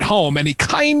hammer it home. And he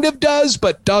kind of does,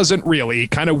 but doesn't really. He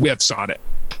kind of whiffs on it.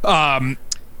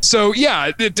 So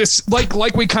yeah, this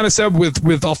like we kind of said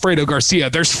with Alfredo Garcia,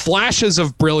 there's flashes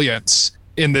of brilliance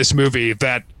in this movie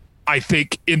that I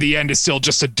think in the end is still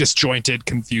just a disjointed,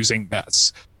 confusing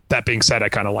mess. That being said, I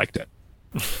kind of liked it.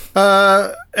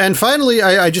 And finally,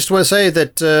 I just want to say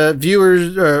that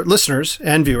listeners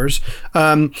and viewers,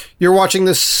 you're watching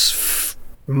this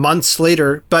months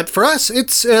later, but for us,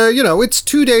 it's it's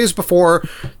 2 days before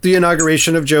the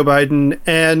inauguration of Joe Biden,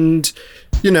 and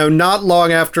not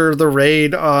long after the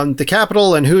raid on the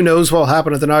Capitol, and who knows what will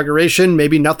happen at the inauguration.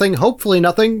 Maybe nothing, hopefully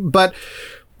nothing, but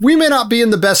we may not be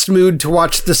in the best mood to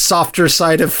watch the softer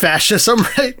side of fascism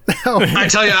right now. I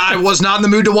tell you, I was not in the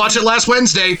mood to watch it last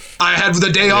Wednesday. I had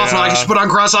the day off and I just put on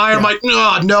Cross Eye. I'm like,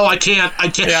 no, I can't.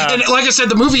 Yeah. And like I said,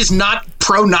 the movie is not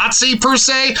pro-Nazi per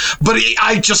se, but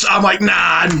I'm like,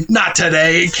 nah, not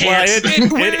today. It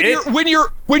can't. When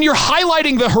you're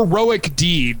highlighting the heroic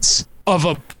deeds of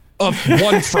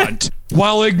one front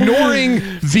while ignoring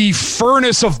the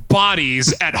furnace of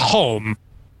bodies at home,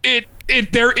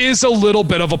 there is a little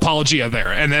bit of apologia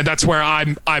there, and then that's where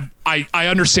I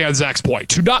understand Zach's point.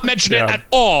 To not mention it at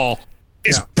all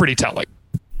is pretty telling.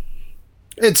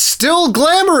 It's still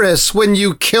glamorous when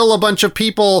you kill a bunch of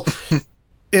people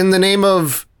in the name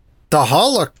of the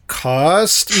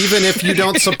Holocaust. Even if you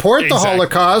don't support the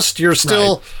Holocaust, you're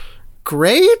still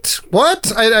great.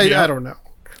 What? I don't know.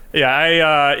 Yeah,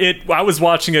 I was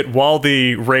watching it while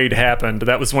the raid happened.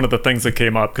 That was one of the things that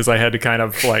came up because I had to kind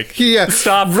of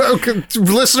stop.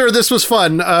 Listener, this was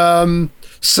fun.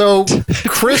 So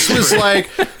Chris was like,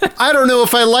 I don't know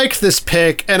if I like this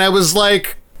pick, and I was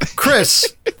like,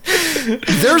 Chris,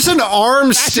 there's an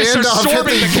armed standoff at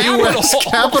the U.S.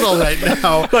 Capitol right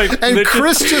now. And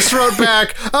Chris just wrote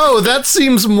back, oh, that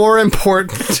seems more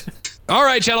important. All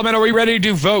right, gentlemen, are we ready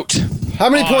to vote? How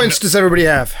many points does everybody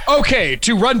have? Okay,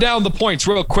 to run down the points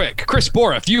real quick. Chris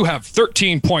Borf, you have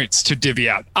 13 points to divvy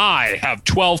out. I have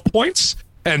 12 points.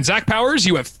 And Zach Powers,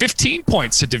 you have 15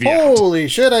 points to divvy out. Holy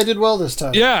shit, I did well this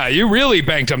time. Yeah, you really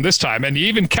banked him this time, and he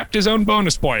even kept his own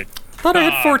bonus point. I thought I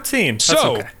had 14. That's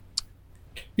okay.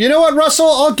 You know what, Russell?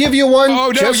 I'll give you one.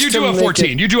 Oh, no, you do have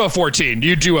 14. You do have 14.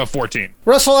 You do have 14.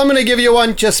 Russell, I'm going to give you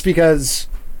one just because.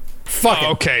 Fuck it.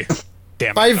 Okay.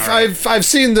 Damn it. I've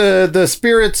seen the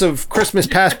spirits of Christmas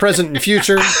past, present, and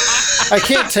future. I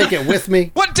can't take it with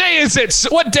me. What day is it?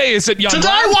 What day is it, young Today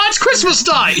lad? watch Christmas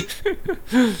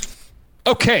Day.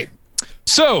 Okay,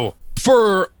 so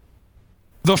for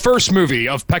the first movie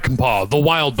of Peckinpah, The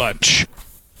Wild Bunch,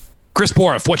 Chris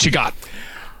Boroff, what you got?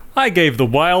 I gave The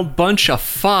Wild Bunch a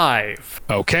 5.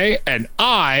 Okay, and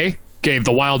I gave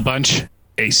The Wild Bunch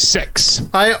a 6.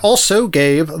 I also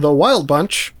gave The Wild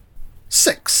Bunch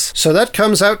 6. So that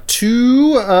comes out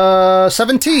to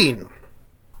 17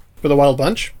 for The Wild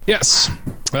Bunch. Yes,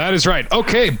 that is right.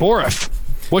 Okay, Boroff,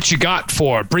 what you got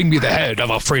for Bring Me the Head of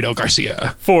Alfredo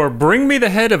Garcia? For Bring Me the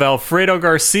Head of Alfredo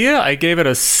Garcia, I gave it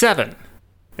a 7.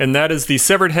 And that is the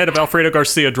severed head of Alfredo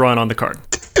Garcia drawn on the card.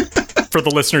 For the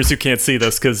listeners who can't see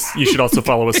this, because you should also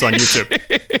follow us on YouTube.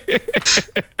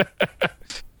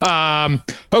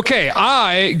 Okay,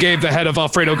 I gave the head of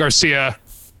Alfredo Garcia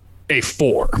a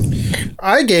 4.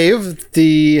 I gave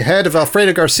the head of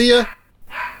Alfredo Garcia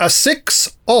a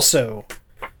 6 also.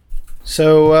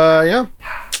 So, yeah.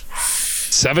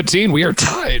 17, we are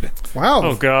tied. Wow.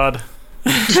 Oh, God.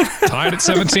 Tied at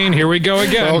 17. Here we go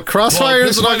again. Well,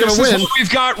 Crossfire's not going to win. We've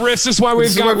got This is why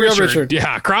we've got Richard.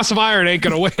 Yeah, Cross of Iron ain't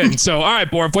going to win. So, all right,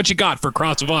 Boroff, what you got for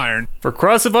Cross of Iron? For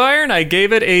Cross of Iron, I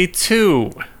gave it a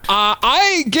 2.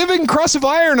 I giving Cross of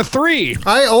Iron a 3.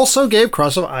 I also gave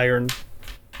Cross of Iron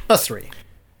a 3.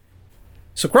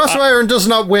 So Cross of Iron does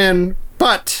not win,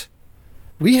 but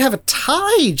we have a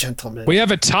tie, gentlemen. We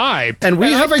have a tie. And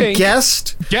we have a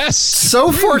guest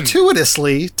so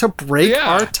fortuitously to break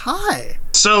our tie.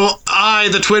 So I,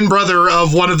 the twin brother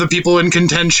of one of the people in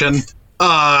contention,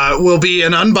 will be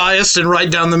an unbiased and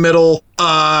right down the middle.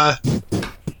 You're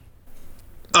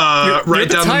right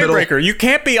down the middle. Tiebreaker. You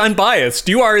can't be unbiased.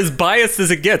 You are as biased as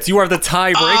it gets. You are the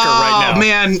tiebreaker right now. Oh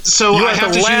man! So you I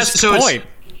have to choose. So point.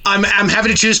 I'm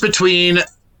having to choose between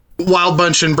Wild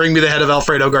Bunch and Bring Me the Head of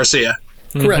Alfredo Garcia.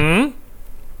 Correct.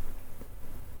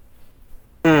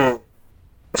 And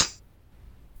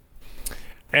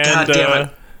God damn it!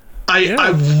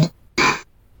 I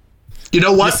you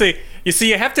know what? You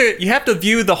see, you have to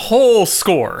view the whole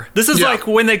score. This is like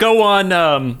when they go on,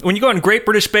 when you go on Great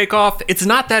British Bake Off. It's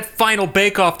not that final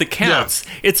Bake Off that counts.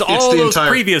 Yeah. It's all those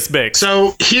previous bakes.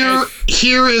 So here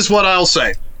is what I'll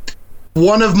say.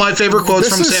 One of my favorite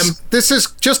quotes from Sam. This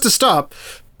is just to stop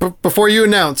before you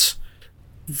announce.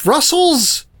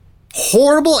 Russell's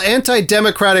horrible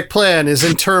anti-democratic plan is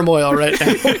in turmoil right now.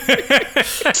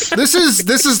 This is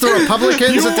the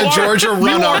Republicans at the Georgia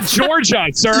runoff. Georgia,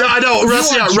 sir. Yeah, I know.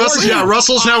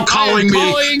 Russell's now calling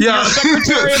me. Yeah,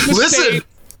 listen.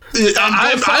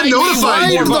 I'm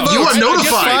notified. You are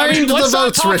notified. Find the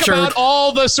votes, Richard. About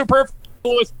all the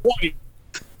superfluous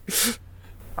points.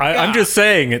 I'm just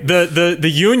saying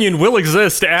the union will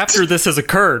exist after this has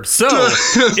occurred. So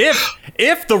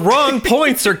if the wrong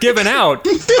points are given out,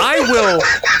 I will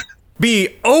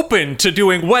be open to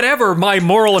doing whatever my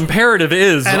moral imperative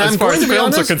is as far as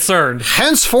films are concerned.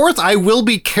 Henceforth, I will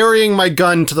be carrying my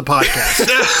gun to the podcast.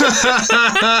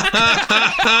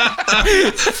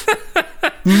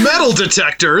 Metal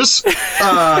detectors.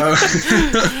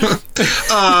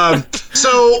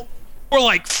 So. Or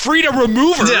like Frida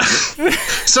Remover. Yeah.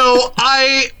 So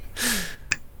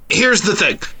here's the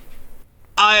thing.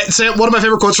 One of my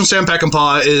favorite quotes from Sam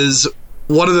Peckinpah is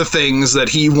one of the things that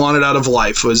he wanted out of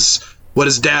life was what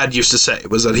his dad used to say,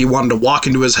 was that he wanted to walk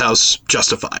into his house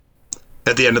justified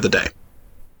at the end of the day.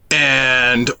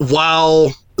 And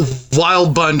while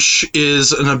Wild Bunch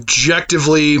is an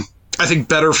objectively, I think,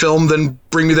 better film than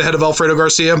Bring Me the Head of Alfredo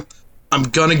Garcia, I'm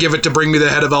gonna give it to Bring Me the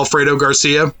Head of Alfredo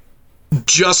Garcia.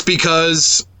 Just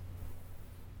because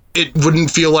it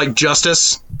wouldn't feel like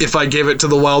justice if I gave it to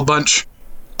the Wild Bunch.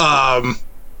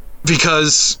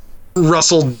 Because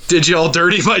Russell did you all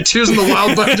dirty by choosing the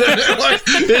Wild Bunch.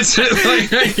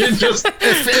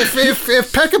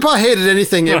 If Peckinpah hated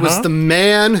anything, it was the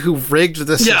man who rigged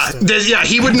the system.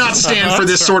 He would not stand for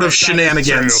this sort of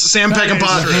shenanigans. Sam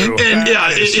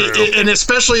Peckinpah, and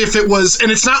especially if it was,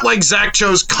 and it's not like Zach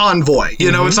chose Convoy.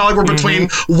 You know, it's not like we're between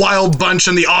Wild Bunch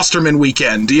and the Osterman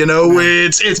Weekend. You know,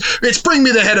 it's Bring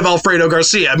Me the Head of Alfredo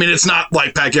Garcia. I mean, it's not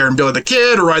like Pack Aaron, Billy the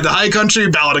Kid, or Ride the High Country,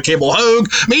 Ballad of Cable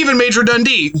Hogue, even Major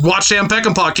Dundee. Watch Sam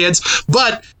Peckinpah, kids.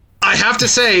 But I have to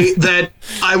say that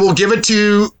I'm giving it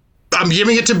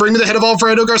to Bring Me the Head of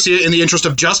Alfredo Garcia in the interest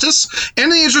of justice and in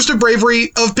the interest of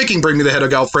bravery of picking Bring Me the Head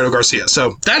of Alfredo Garcia.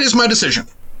 So that is my decision.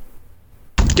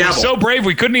 Gavel. We're so brave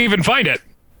we couldn't even find it.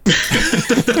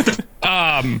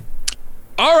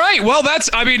 All right. Well,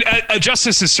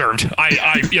 justice is served.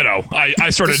 I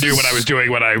sort of knew what I was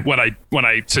doing when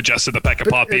I suggested the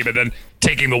Peckinpah theme, and then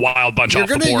taking the Wild Bunch off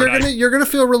the board. You're gonna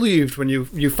feel relieved when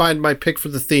you find my pick for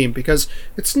the theme, because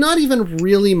it's not even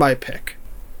really my pick.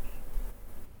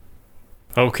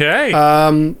 Okay.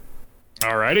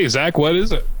 Alrighty, Zach, what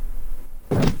is it?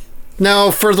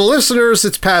 Now, for the listeners,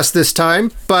 it's past this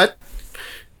time, but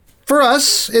for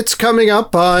us, it's coming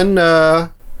up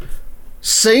on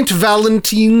St.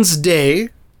 Valentine's Day,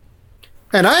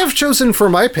 and I have chosen for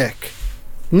my pick,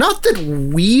 not that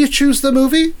we choose the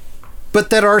movie, but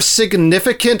that our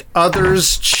significant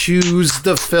others choose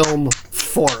the film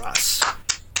for us.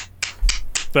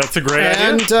 That's a great idea.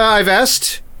 And I've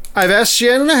asked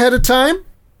Shannon ahead of time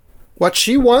what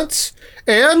she wants,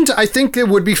 and I think it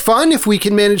would be fun if we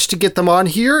can manage to get them on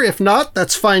here. If not,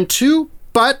 that's fine too.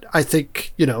 But I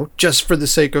think, just for the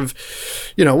sake of,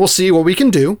 we'll see what we can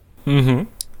do. Mm-hmm.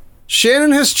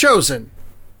 Shannon has chosen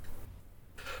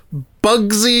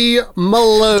Bugsy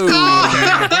Malone.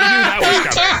 I knew that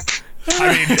was coming.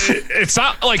 I mean, it's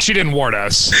not like she didn't warn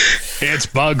us. It's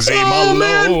Bugsy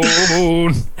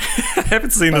Malone. I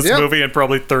haven't seen this movie in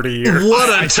probably 30 years.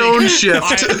 What a tone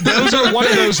shift. Those are one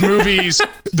of those movies.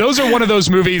 Those are one of those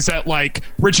movies that, like,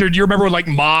 Richard, you remember when, like,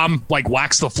 Mom, like,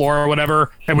 waxed the floor or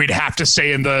whatever, and we'd have to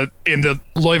stay in the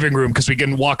living room because we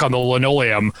couldn't walk on the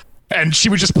linoleum. And she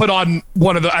would just put on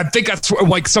one of the, I think that's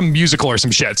like some musical or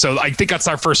some shit. So I think that's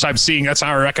our first time seeing, that's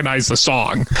how I recognize the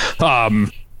song.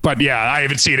 But yeah, I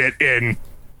haven't seen it in,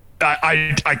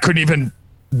 I couldn't even,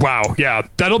 wow. Yeah,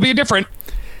 that'll be different.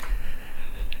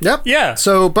 Yep. Yeah.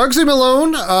 So Bugsy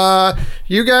Malone,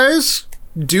 you guys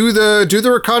do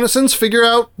the reconnaissance, figure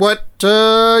out what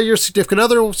your significant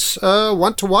others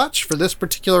want to watch for this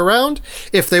particular round.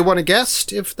 If they want a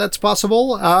guest, if that's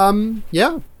possible.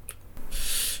 Yeah.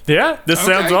 Yeah, this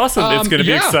sounds awesome. It's going to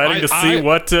be exciting to see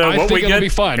what we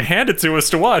get handed to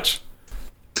us to watch.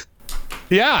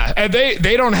 Yeah, and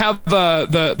they don't have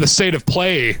the state of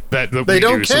play that they we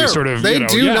don't do. care. So sort of, they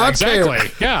do not exactly.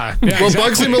 care. Yeah. Will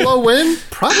Bugsy Malone win?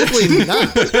 Probably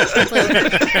not.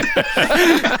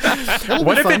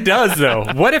 What if it does, though?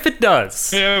 What if it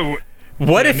does? Yeah.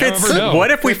 What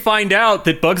if we find out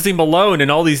that Bugsy Malone, in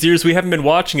all these years we haven't been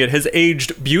watching it, has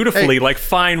aged beautifully like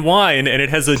fine wine, and it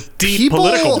has a deep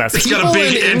political message? It's got a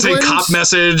big anti-cop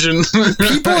message, and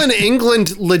people in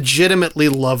England legitimately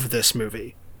love this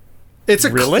movie. It's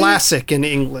a classic in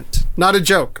England, not a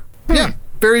joke. Yeah,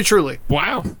 very truly.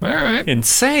 Wow. All right.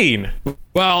 Insane.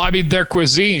 Well, I mean, their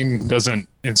cuisine doesn't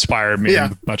inspire me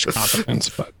much confidence,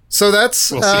 but. So that's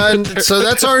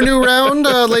that's our new round,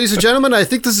 ladies and gentlemen. I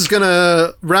think this is going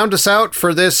to round us out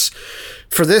for this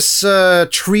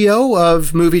trio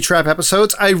of Movie Trap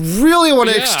episodes. I really want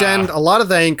to extend a lot of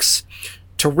thanks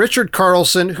to Richard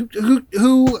Carlson,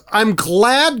 who I'm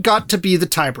glad got to be the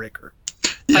tiebreaker.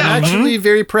 Yeah, I'm actually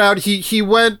very proud. He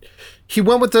went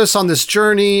with us on this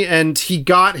journey, and he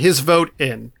got his vote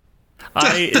in.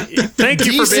 Thank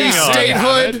you for being on.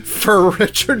 Statehood for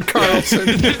Richard Carlson.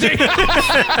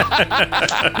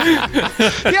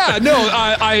 Yeah, no,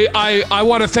 I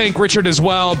want to thank Richard as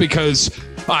well, because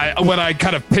when I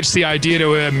kind of pitched the idea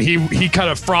to him, he kind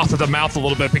of frothed at the mouth a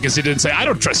little bit because he didn't say, I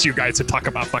don't trust you guys to talk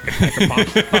about fucking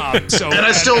Pokemon. And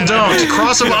I still don't.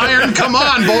 Cross of Iron, come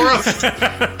on, Bora.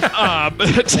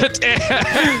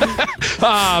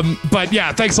 But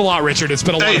yeah, thanks a lot, Richard. It's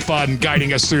been a lot of fun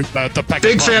guiding us through the Pokemon.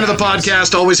 Big fan of the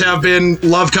podcast, always have been.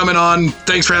 Love coming on.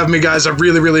 Thanks for having me, guys. I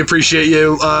really, really appreciate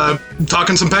you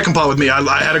talking some Peckinpah with me.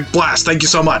 I had a blast. Thank you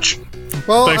so much.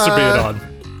 Well, thanks for being on.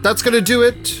 That's going to do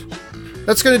it.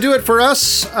 That's going to do it for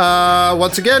us.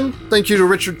 Once again, thank you to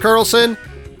Richard Carlson.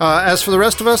 As for the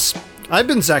rest of us, I've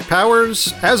been Zach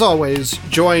Powers, as always,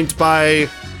 joined by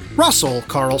Russell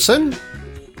Carlson.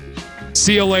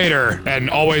 See you later, and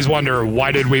always wonder,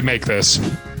 why did we make this?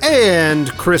 And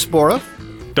Chris Bora.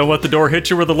 Don't let the door hit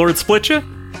you where the Lord split you.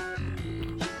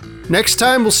 Next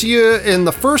time, we'll see you in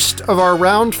the first of our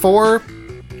round 4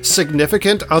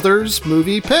 Significant Others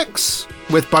movie picks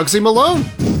with Bugsy Malone.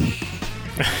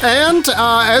 And,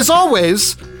 as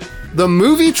always, the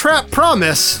Movie Trap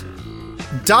promise,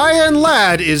 Diane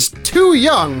Ladd is too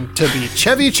young to be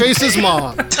Chevy Chase's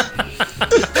mom.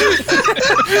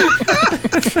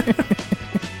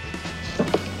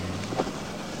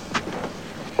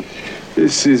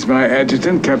 This is my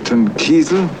adjutant, Captain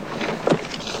Kiesel.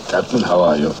 Captain, how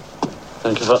are you?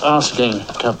 Thank you for asking,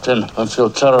 Captain. I feel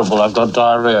terrible. I've got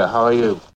diarrhea. How are you?